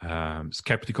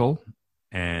skeptical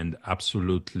and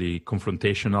absolutely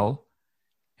confrontational,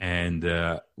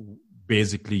 and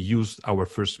basically used our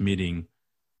first meeting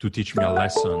to teach me a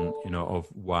lesson, of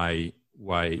why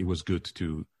it was good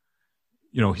to,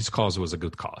 his cause was a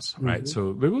good cause, right?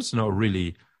 So there was no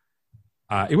really,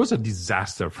 it was a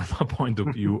disaster from a point of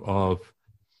view of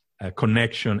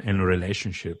connection and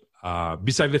relationship.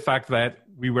 Besides the fact that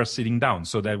we were sitting down,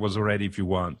 so that was already, if you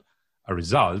want, a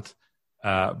result.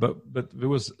 But there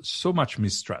was so much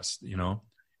mistrust,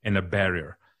 and a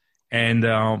barrier. And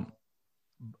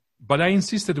but I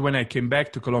insisted when I came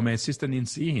back to Colombia, I insisted in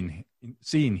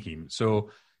seeing him. So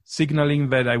signaling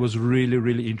that I was really,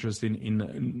 really interested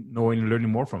in knowing and learning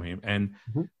more from him. And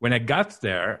when I got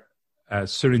there,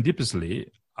 serendipitously,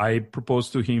 I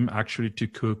proposed to him actually to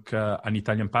cook an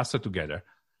Italian pasta together.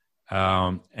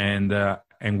 And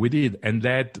we did. And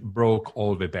that broke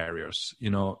all the barriers.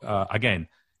 Again,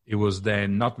 it was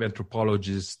then not the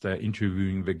anthropologist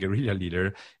interviewing the guerrilla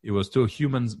leader. It was two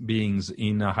human beings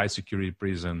in a high security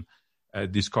prison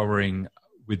discovering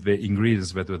with the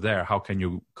ingredients that were there, how can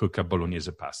you cook a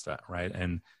bolognese pasta, right?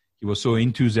 And he was so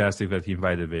enthusiastic that he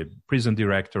invited the prison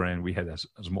director, and we had a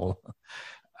small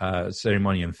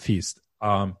ceremony and feast.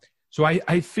 So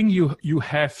I think you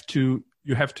have to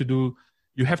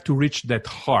reach that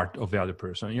heart of the other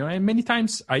person, and many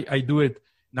times I do it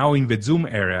now in the Zoom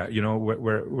era,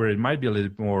 where it might be a little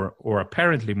bit more, or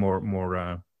apparently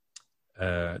more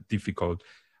difficult.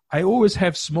 I always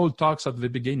have small talks at the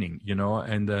beginning,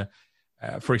 and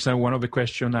for example, one of the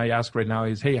questions I ask right now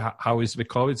is, hey, how is the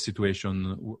COVID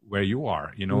situation where you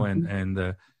are,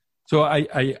 and so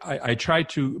I try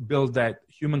to build that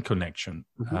human connection,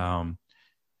 and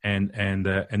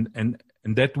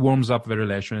that warms up the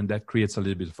relation, and that creates a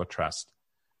little bit of a trust.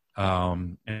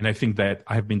 And I think that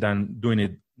I've been doing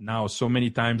it now so many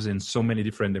times in so many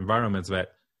different environments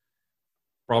that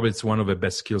probably it's one of the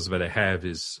best skills that I have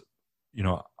is,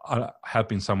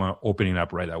 helping someone opening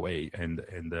up right away and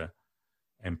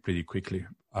pretty quickly.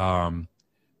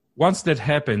 Once that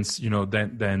happens,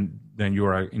 then you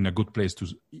are in a good place to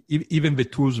even the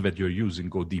tools that you're using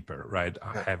go deeper, right?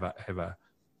 Have a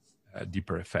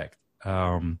deeper effect.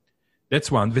 That's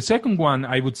one. The second one,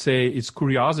 I would say, is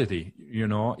curiosity.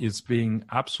 It's being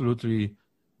absolutely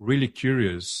really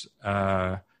curious,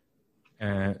 not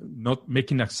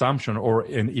making assumption,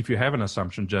 and if you have an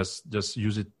assumption, just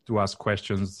use it to ask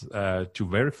questions to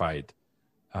verify it.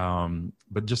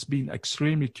 But just being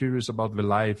extremely curious about the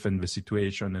life and the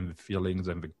situation and the feelings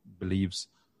and the beliefs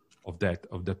of that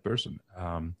person.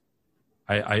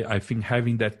 I think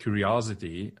having that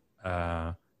curiosity.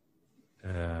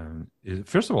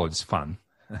 First of all, it's fun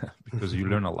because you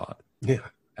learn a lot. Yeah.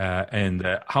 And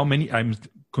I'm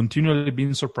continually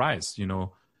being surprised,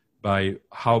 by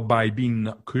how by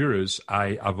being curious,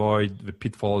 I avoid the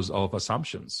pitfalls of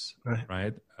assumptions.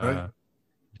 Right.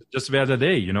 Just the other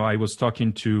day, I was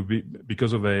talking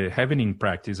because of a Heavening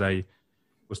practice, I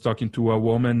was talking to a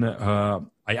woman. I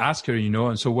asked her,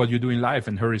 and so what do you do in life?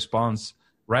 And her response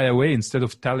right away, instead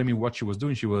of telling me what she was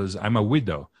doing, I'm a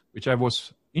widow, which I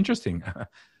was interesting,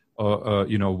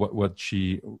 what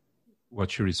she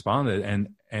responded,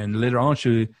 and later on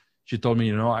she told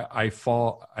me, I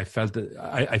felt that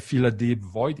I feel a deep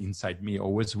void inside me,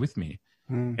 always with me,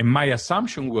 and my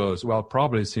assumption was, well,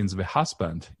 probably since the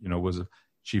husband,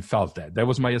 she felt that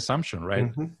was my assumption,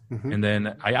 right? And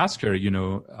then I asked her,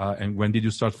 and when did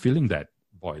you start feeling that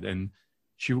void? And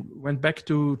she went back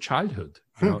to childhood.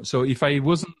 So if I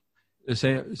wasn't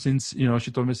since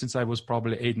she told me since I was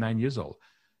probably 8-9 years old.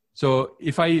 So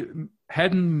if I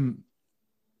hadn't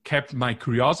kept my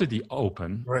curiosity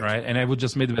open, right, and I would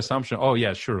just make the assumption, oh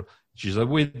yeah, sure, she's a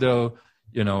widow,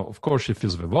 of course she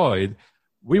feels the void,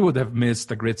 we would have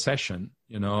missed a great session,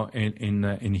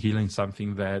 in healing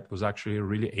something that was actually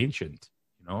really ancient,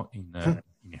 in her.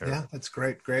 Yeah, that's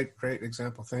great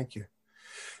example. Thank you.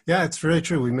 Yeah, it's very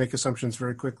true. We make assumptions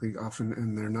very quickly often,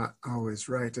 and they're not always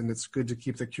right. And it's good to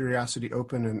keep the curiosity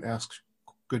open and ask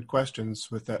good questions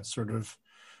with that sort of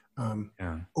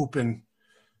open,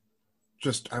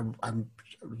 I'm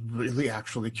really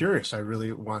actually curious. I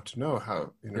really want to know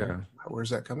how,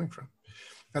 where's that coming from?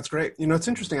 That's great. It's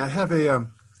interesting. I have a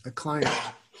client,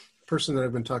 person that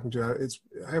I've been talking to.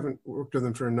 I haven't worked with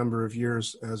him for a number of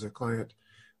years as a client,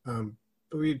 but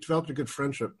we developed a good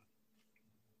friendship.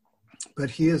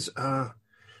 But he is,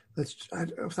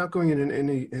 without going into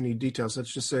any details,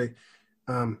 let's just say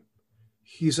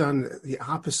he's on the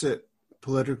opposite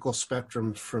political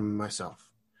spectrum from myself.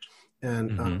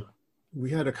 And we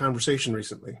had a conversation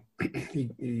recently.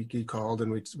 He called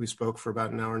and we spoke for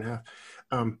about an hour and a half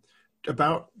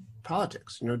about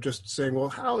politics, just saying, well,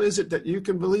 how is it that you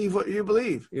can believe what you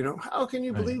believe? How can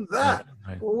you believe that?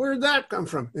 Right. Well, where'd that come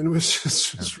from? And it was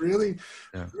just really,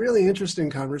 really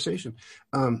interesting conversation.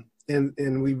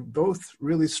 and we both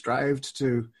really strived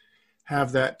to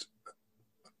have that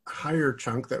higher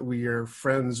chunk that we are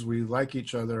friends, we like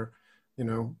each other,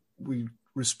 we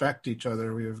respect each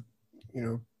other, we have,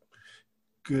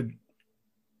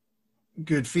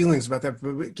 good feelings about that,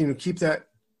 but keep that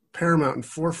paramount and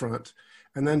forefront,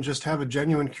 and then just have a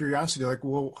genuine curiosity, like,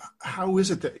 well, how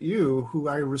is it that you, who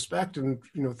I respect and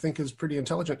think is pretty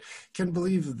intelligent, can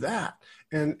believe that?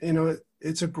 And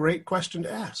it's a great question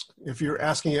to ask. If you're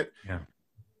asking it,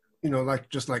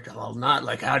 well, not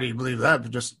like, how do you believe that,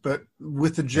 but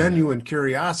with a genuine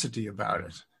curiosity about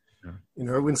it.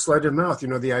 In sleight of mouth,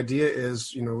 the idea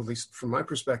is, at least from my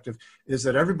perspective, is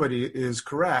that everybody is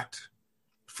correct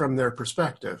from their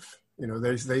perspective.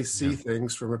 They see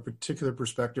things from a particular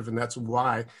perspective, and that's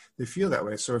why they feel that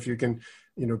way. So if you can,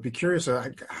 be curious,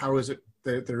 how is it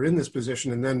that they're in this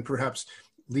position, and then perhaps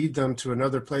lead them to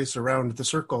another place around the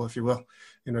circle, if you will,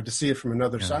 to see it from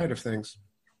another side of things,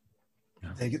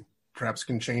 they perhaps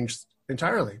can change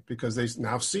entirely because they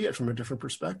now see it from a different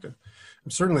perspective. I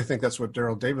certainly think that's what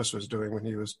Daryl Davis was doing when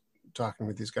he was talking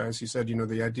with these guys. He said,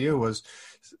 the idea was,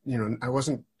 I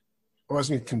wasn't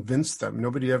convinced them.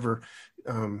 Nobody ever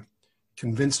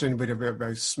convinced anybody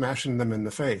by smashing them in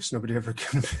the face. Nobody ever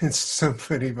convinced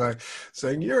somebody by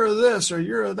saying, you're this or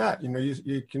you're that.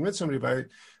 You convince somebody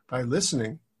by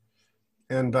listening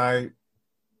and by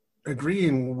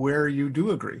agreeing where you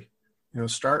do agree.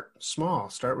 Start small.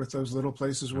 Start with those little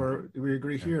places where we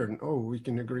agree here, and we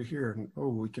can agree here, and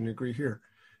we can agree here,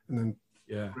 and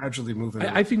then gradually move in.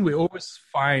 I think we always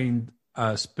find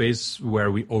a space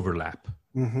where we overlap,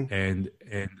 and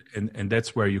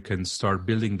that's where you can start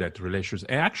building that relationship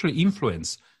and actually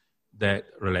influence that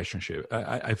relationship.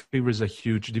 I think there's a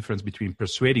huge difference between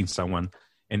persuading someone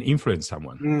and influence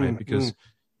someone, right? Because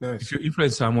if you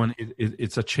influence someone,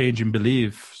 it's a change in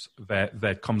beliefs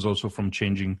that comes also from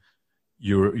changing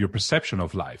your perception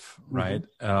of life, right?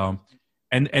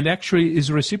 And actually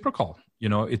is reciprocal.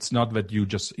 It's not that you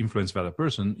just influence the other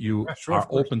person, you are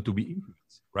open to be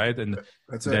influenced, right? And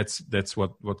that's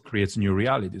what creates new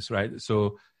realities, right?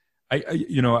 So I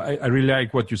really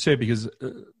like what you say, because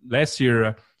last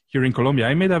year here in Colombia,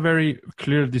 I made a very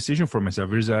clear decision for myself.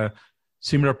 There's a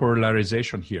similar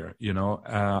polarization here,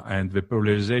 and the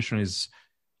polarization is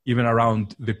even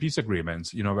around the peace agreements.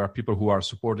 There are people who are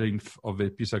supporting of the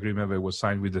peace agreement that was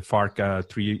signed with the FARC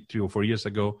 3 or 4 years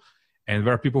ago, and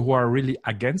there are people who are really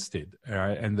against it.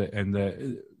 And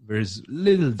there is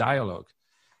little dialogue.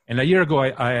 And a year ago,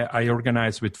 I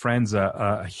organized with friends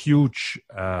a huge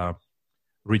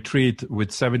retreat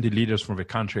with 70 leaders from the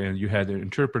country, and you had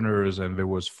entrepreneurs, and there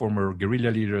was former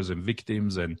guerrilla leaders and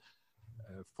victims, and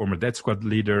former death squad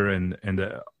leader, and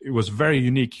it was very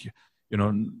unique.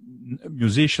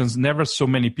 Musicians, never so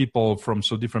many people from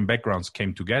so different backgrounds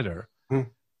came together.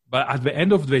 But at the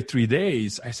end of the 3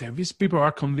 days, I said, these people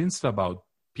are convinced about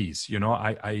peace.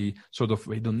 I sort of,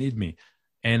 they don't need me.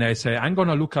 And I say, I'm going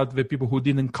to look at the people who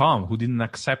didn't come, who didn't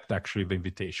accept actually the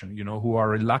invitation, who are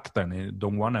reluctant and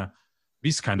don't want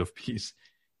this kind of peace.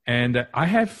 And I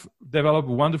have developed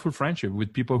a wonderful friendship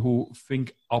with people who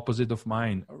think opposite of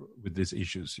mine with these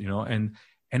issues,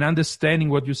 and understanding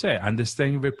what you say,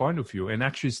 understanding their point of view, and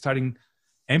actually starting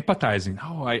empathizing.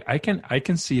 I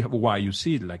can see why you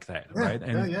see it like that, right?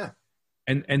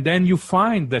 And then you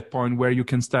find that point where you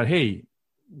can start, hey,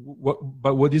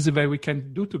 what is it that we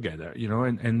can do together,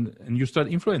 and you start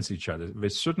influencing each other. They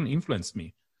certainly influenced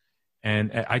me,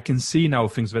 and I can see now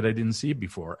things that I didn't see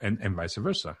before, and vice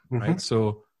versa, right?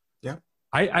 So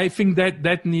I think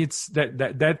that needs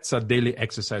that's a daily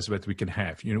exercise that we can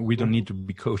have. We don't need to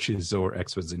be coaches or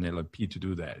experts in NLP to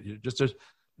do that. You just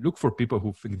look for people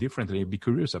who think differently and be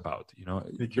curious about.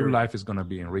 Your life is going to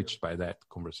be enriched by that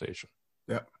conversation.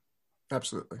 Yeah,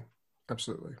 absolutely.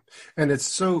 And it's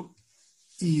so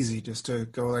easy just to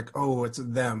go like, oh, it's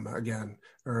them again,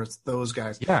 or it's those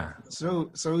guys. Yeah.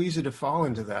 So easy to fall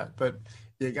into that, but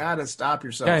you got to stop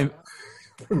yourself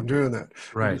from doing that.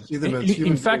 Right.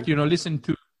 In fact,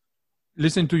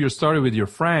 listen to your story with your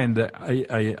friend.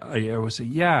 I always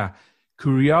say,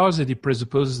 curiosity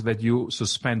presupposes that you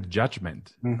suspend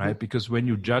judgment, right? Because when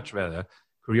you judge whether,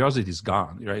 curiosity is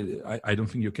gone, right? I don't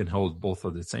think you can hold both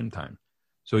at the same time.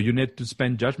 So you need to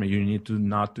suspend judgment. You need to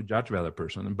not to judge the other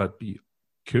person, but be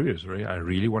curious, right? I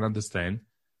really want to understand.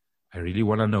 I really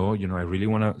want to know, I really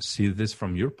want to see this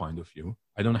from your point of view.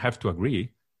 I don't have to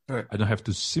agree. Right. I don't have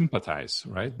to sympathize,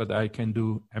 right? But I can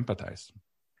do empathize.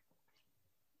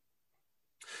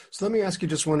 So let me ask you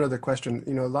just one other question.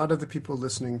 A lot of the people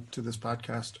listening to this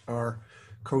podcast are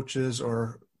coaches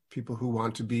or people who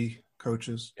want to be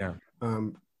coaches. Yeah.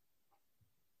 I'm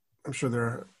sure there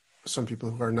are some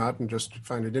people who are not and just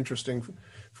find it interesting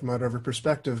from whatever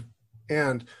perspective.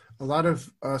 And a lot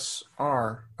of us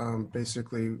are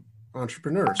basically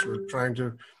entrepreneurs. We're trying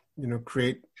to,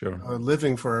 create a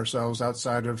living for ourselves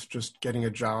outside of just getting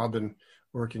a job and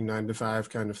working 9 to 5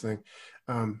 kind of thing.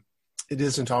 It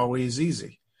isn't always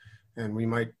easy. And we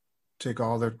might take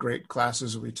all the great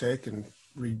classes we take and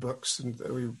read books and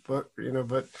but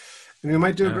we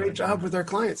might do a great job with our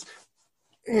clients.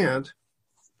 And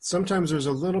sometimes there's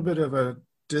a little bit of a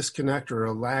disconnect or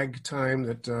a lag time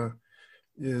that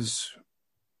is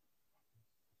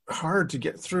hard to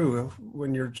get through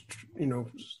when you're,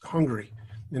 hungry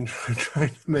and trying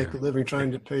to make a living,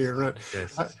 trying to pay your rent.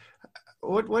 Yes.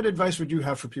 What advice would you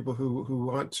have for people who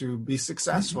want to be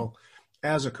successful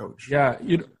as a coach? Yeah,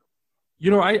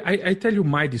 I tell you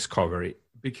my discovery,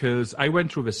 because I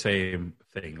went through the same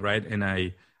thing, right? And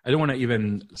I don't want to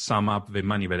even sum up the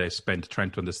money that I spent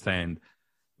trying to understand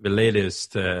the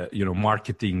latest,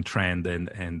 marketing trend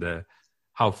and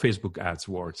how Facebook ads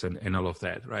works and all of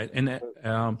that, right? And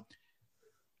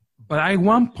but at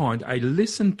one point, I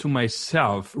listened to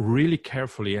myself really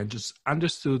carefully and just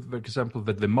understood, for example,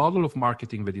 that the model of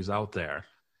marketing that is out there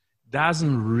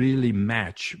doesn't really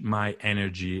match my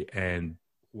energy and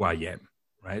who I am,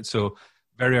 right? So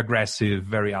very aggressive,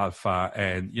 very alpha,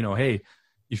 and, hey,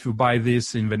 if you buy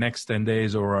this in the next 10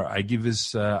 days, or I give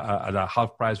this at a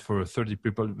half price for 30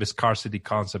 people, the scarcity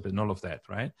concept and all of that,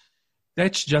 right?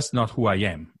 That's just not who I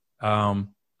am.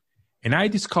 And I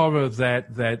discovered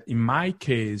that in my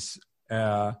case,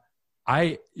 I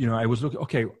was looking,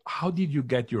 okay, how did you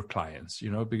get your clients?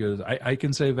 Because I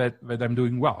can say that I'm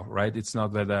doing well, right? It's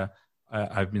not that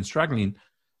I've been struggling.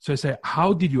 So I say,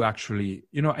 how did you actually,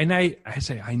 and I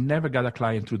say, I never got a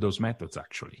client through those methods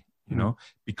actually,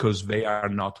 because they are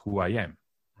not who I am,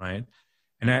 right?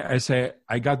 And I say,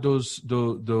 I got those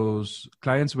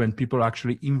clients when people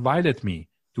actually invited me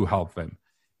to help them.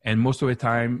 And most of the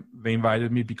time they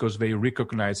invited me because they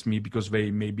recognized me, because they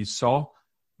maybe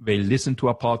they listened to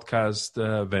a podcast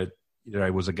that either I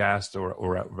was a guest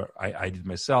or I did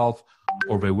myself,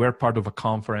 or they were part of a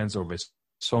conference, or they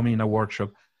saw me in a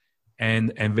workshop,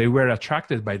 and they were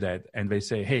attracted by that. And they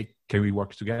say, hey, can we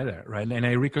work together, right? And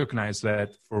I recognize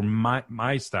that for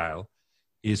my style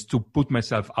is to put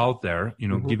myself out there,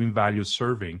 giving value,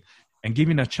 serving, and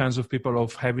giving a chance of people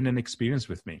of having an experience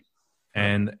with me.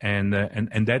 And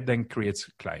that then creates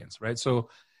clients, right? So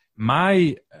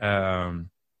my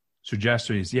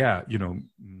suggestion is,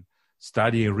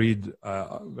 study and read.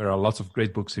 There are lots of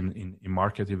great books in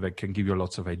marketing that can give you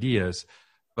lots of ideas,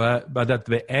 but at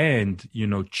the end,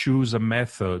 choose a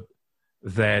method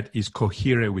that is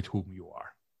coherent with whom you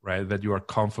are, right? That you are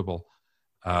comfortable,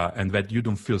 and that you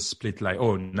don't feel split like,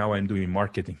 oh, now I'm doing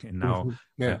marketing and now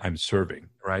I'm serving,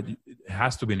 right? It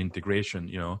has to be an integration,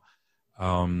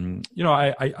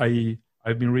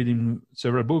 I've been reading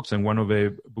several books, and one of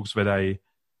the books that I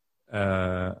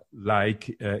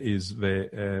is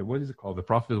the what is it called, The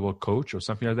Profitable Coach or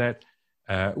something like that,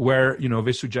 where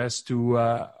they suggest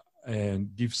to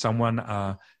give someone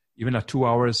even a 2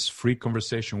 hours free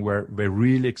conversation where they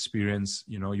really experience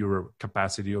your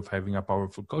capacity of having a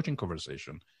powerful coaching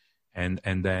conversation, and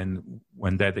then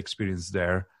when that experience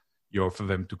there, you offer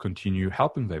them to continue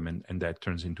helping them, and that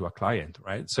turns into a client,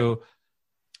 right? So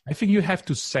I think you have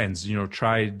to sense,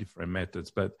 try different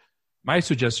methods, but my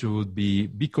suggestion would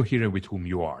be coherent with whom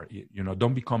you are.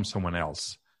 Don't become someone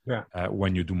else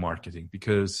when you do marketing,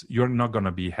 because you're not going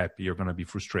to be happy. You're going to be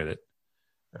frustrated.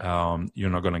 You're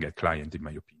not going to get client, in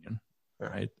my opinion,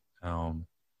 right?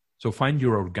 So find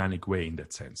your organic way in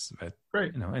that sense.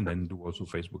 Great. And then do also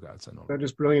Facebook ads and all. That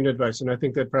is brilliant advice, and I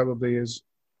think that probably is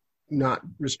not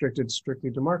restricted strictly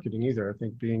to marketing either. I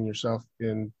think being yourself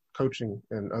in coaching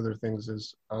and other things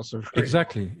is also great.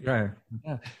 Exactly. Yeah.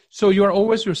 So you are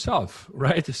always yourself,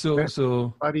 right? So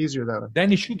a lot easier that way.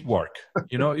 Then it should work.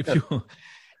 If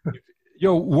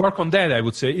you work on that, I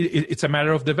would say it's a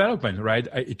matter of development, right?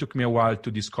 It took me a while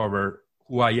to discover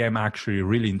who I am actually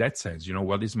really in that sense.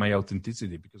 What is my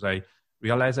authenticity? Because I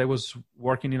realized I was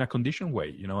working in a conditioned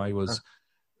way. I was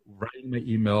writing my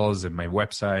emails and my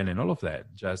website and all of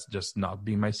that, just not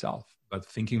being myself, but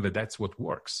thinking that that's what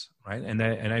works, right? And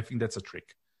I think that's a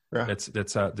trick. Yeah. That's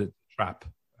the trap.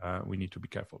 We need to be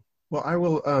careful. Well, I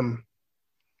will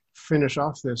finish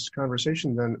off this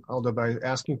conversation then, Aldo, by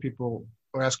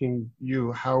asking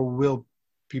you, how will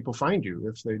people find you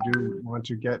if they do want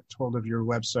to get hold of your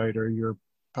website or your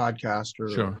podcast? Or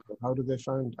sure. How do they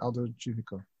find Aldo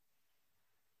Civico?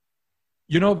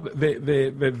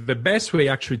 The best way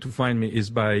actually to find me is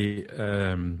by,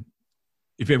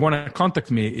 if you want to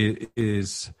contact me,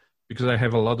 is because I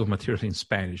have a lot of material in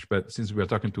Spanish, but since we are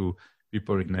talking to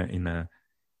people in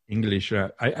English.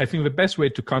 I think the best way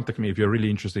to contact me if you're really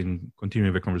interested in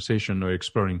continuing the conversation or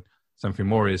exploring something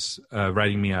more is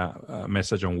writing me a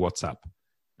message on WhatsApp.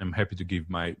 I'm happy to give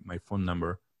my phone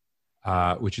number,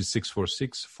 which is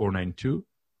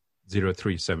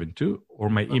 646-492-0372, or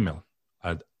my email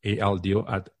at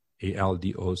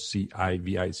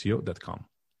aldocivico.com.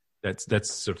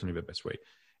 That's certainly the best way.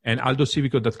 And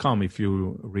aldocivico.com, if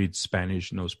you read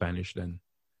Spanish, know Spanish, then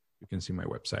you can see my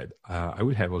website. I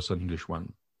will have also an English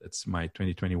one. That's my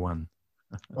 2021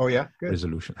 Oh, yeah? Good.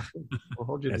 resolution. We'll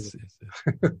hold you to Yes,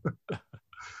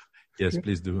 yes,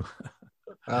 please do.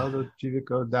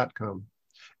 aldocivico.com.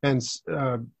 And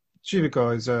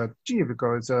Civico is a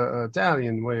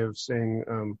Italian way of saying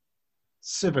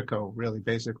Civico, really,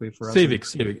 basically, for us. Civic.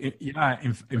 Yeah,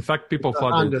 in fact, people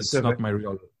thought that it's not my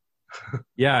real...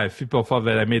 Yeah, people thought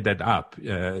that I made that up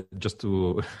just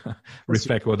to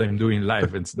reflect what I'm doing in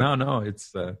life. It's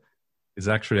it's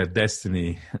actually a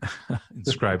destiny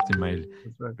inscribed in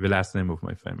the last name of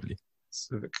my family.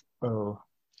 Civic. Oh,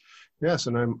 yes,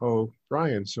 and I'm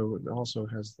O'Brien, so it also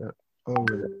has that O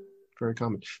in it. Very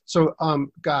common. So,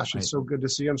 gosh, it's so good to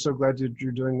see you. I'm so glad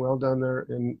you're doing well down there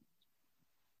in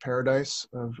paradise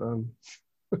of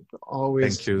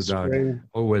always. Thank you, Doug.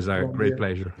 Always a great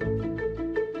pleasure.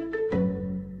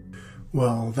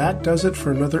 Well, that does it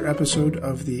for another episode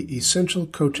of the Essential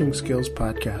Coaching Skills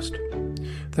Podcast.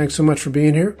 Thanks so much for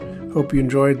being here. Hope you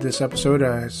enjoyed this episode.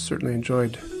 I certainly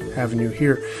enjoyed having you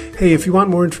here. Hey, if you want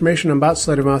more information about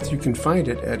Sleight of Mouth, you can find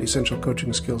it at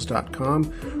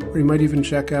essentialcoachingskills.com, or you might even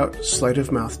check out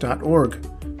sleightoфmouth.org.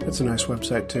 That's a nice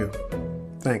website too.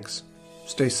 Thanks.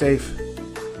 Stay safe.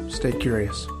 Stay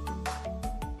curious.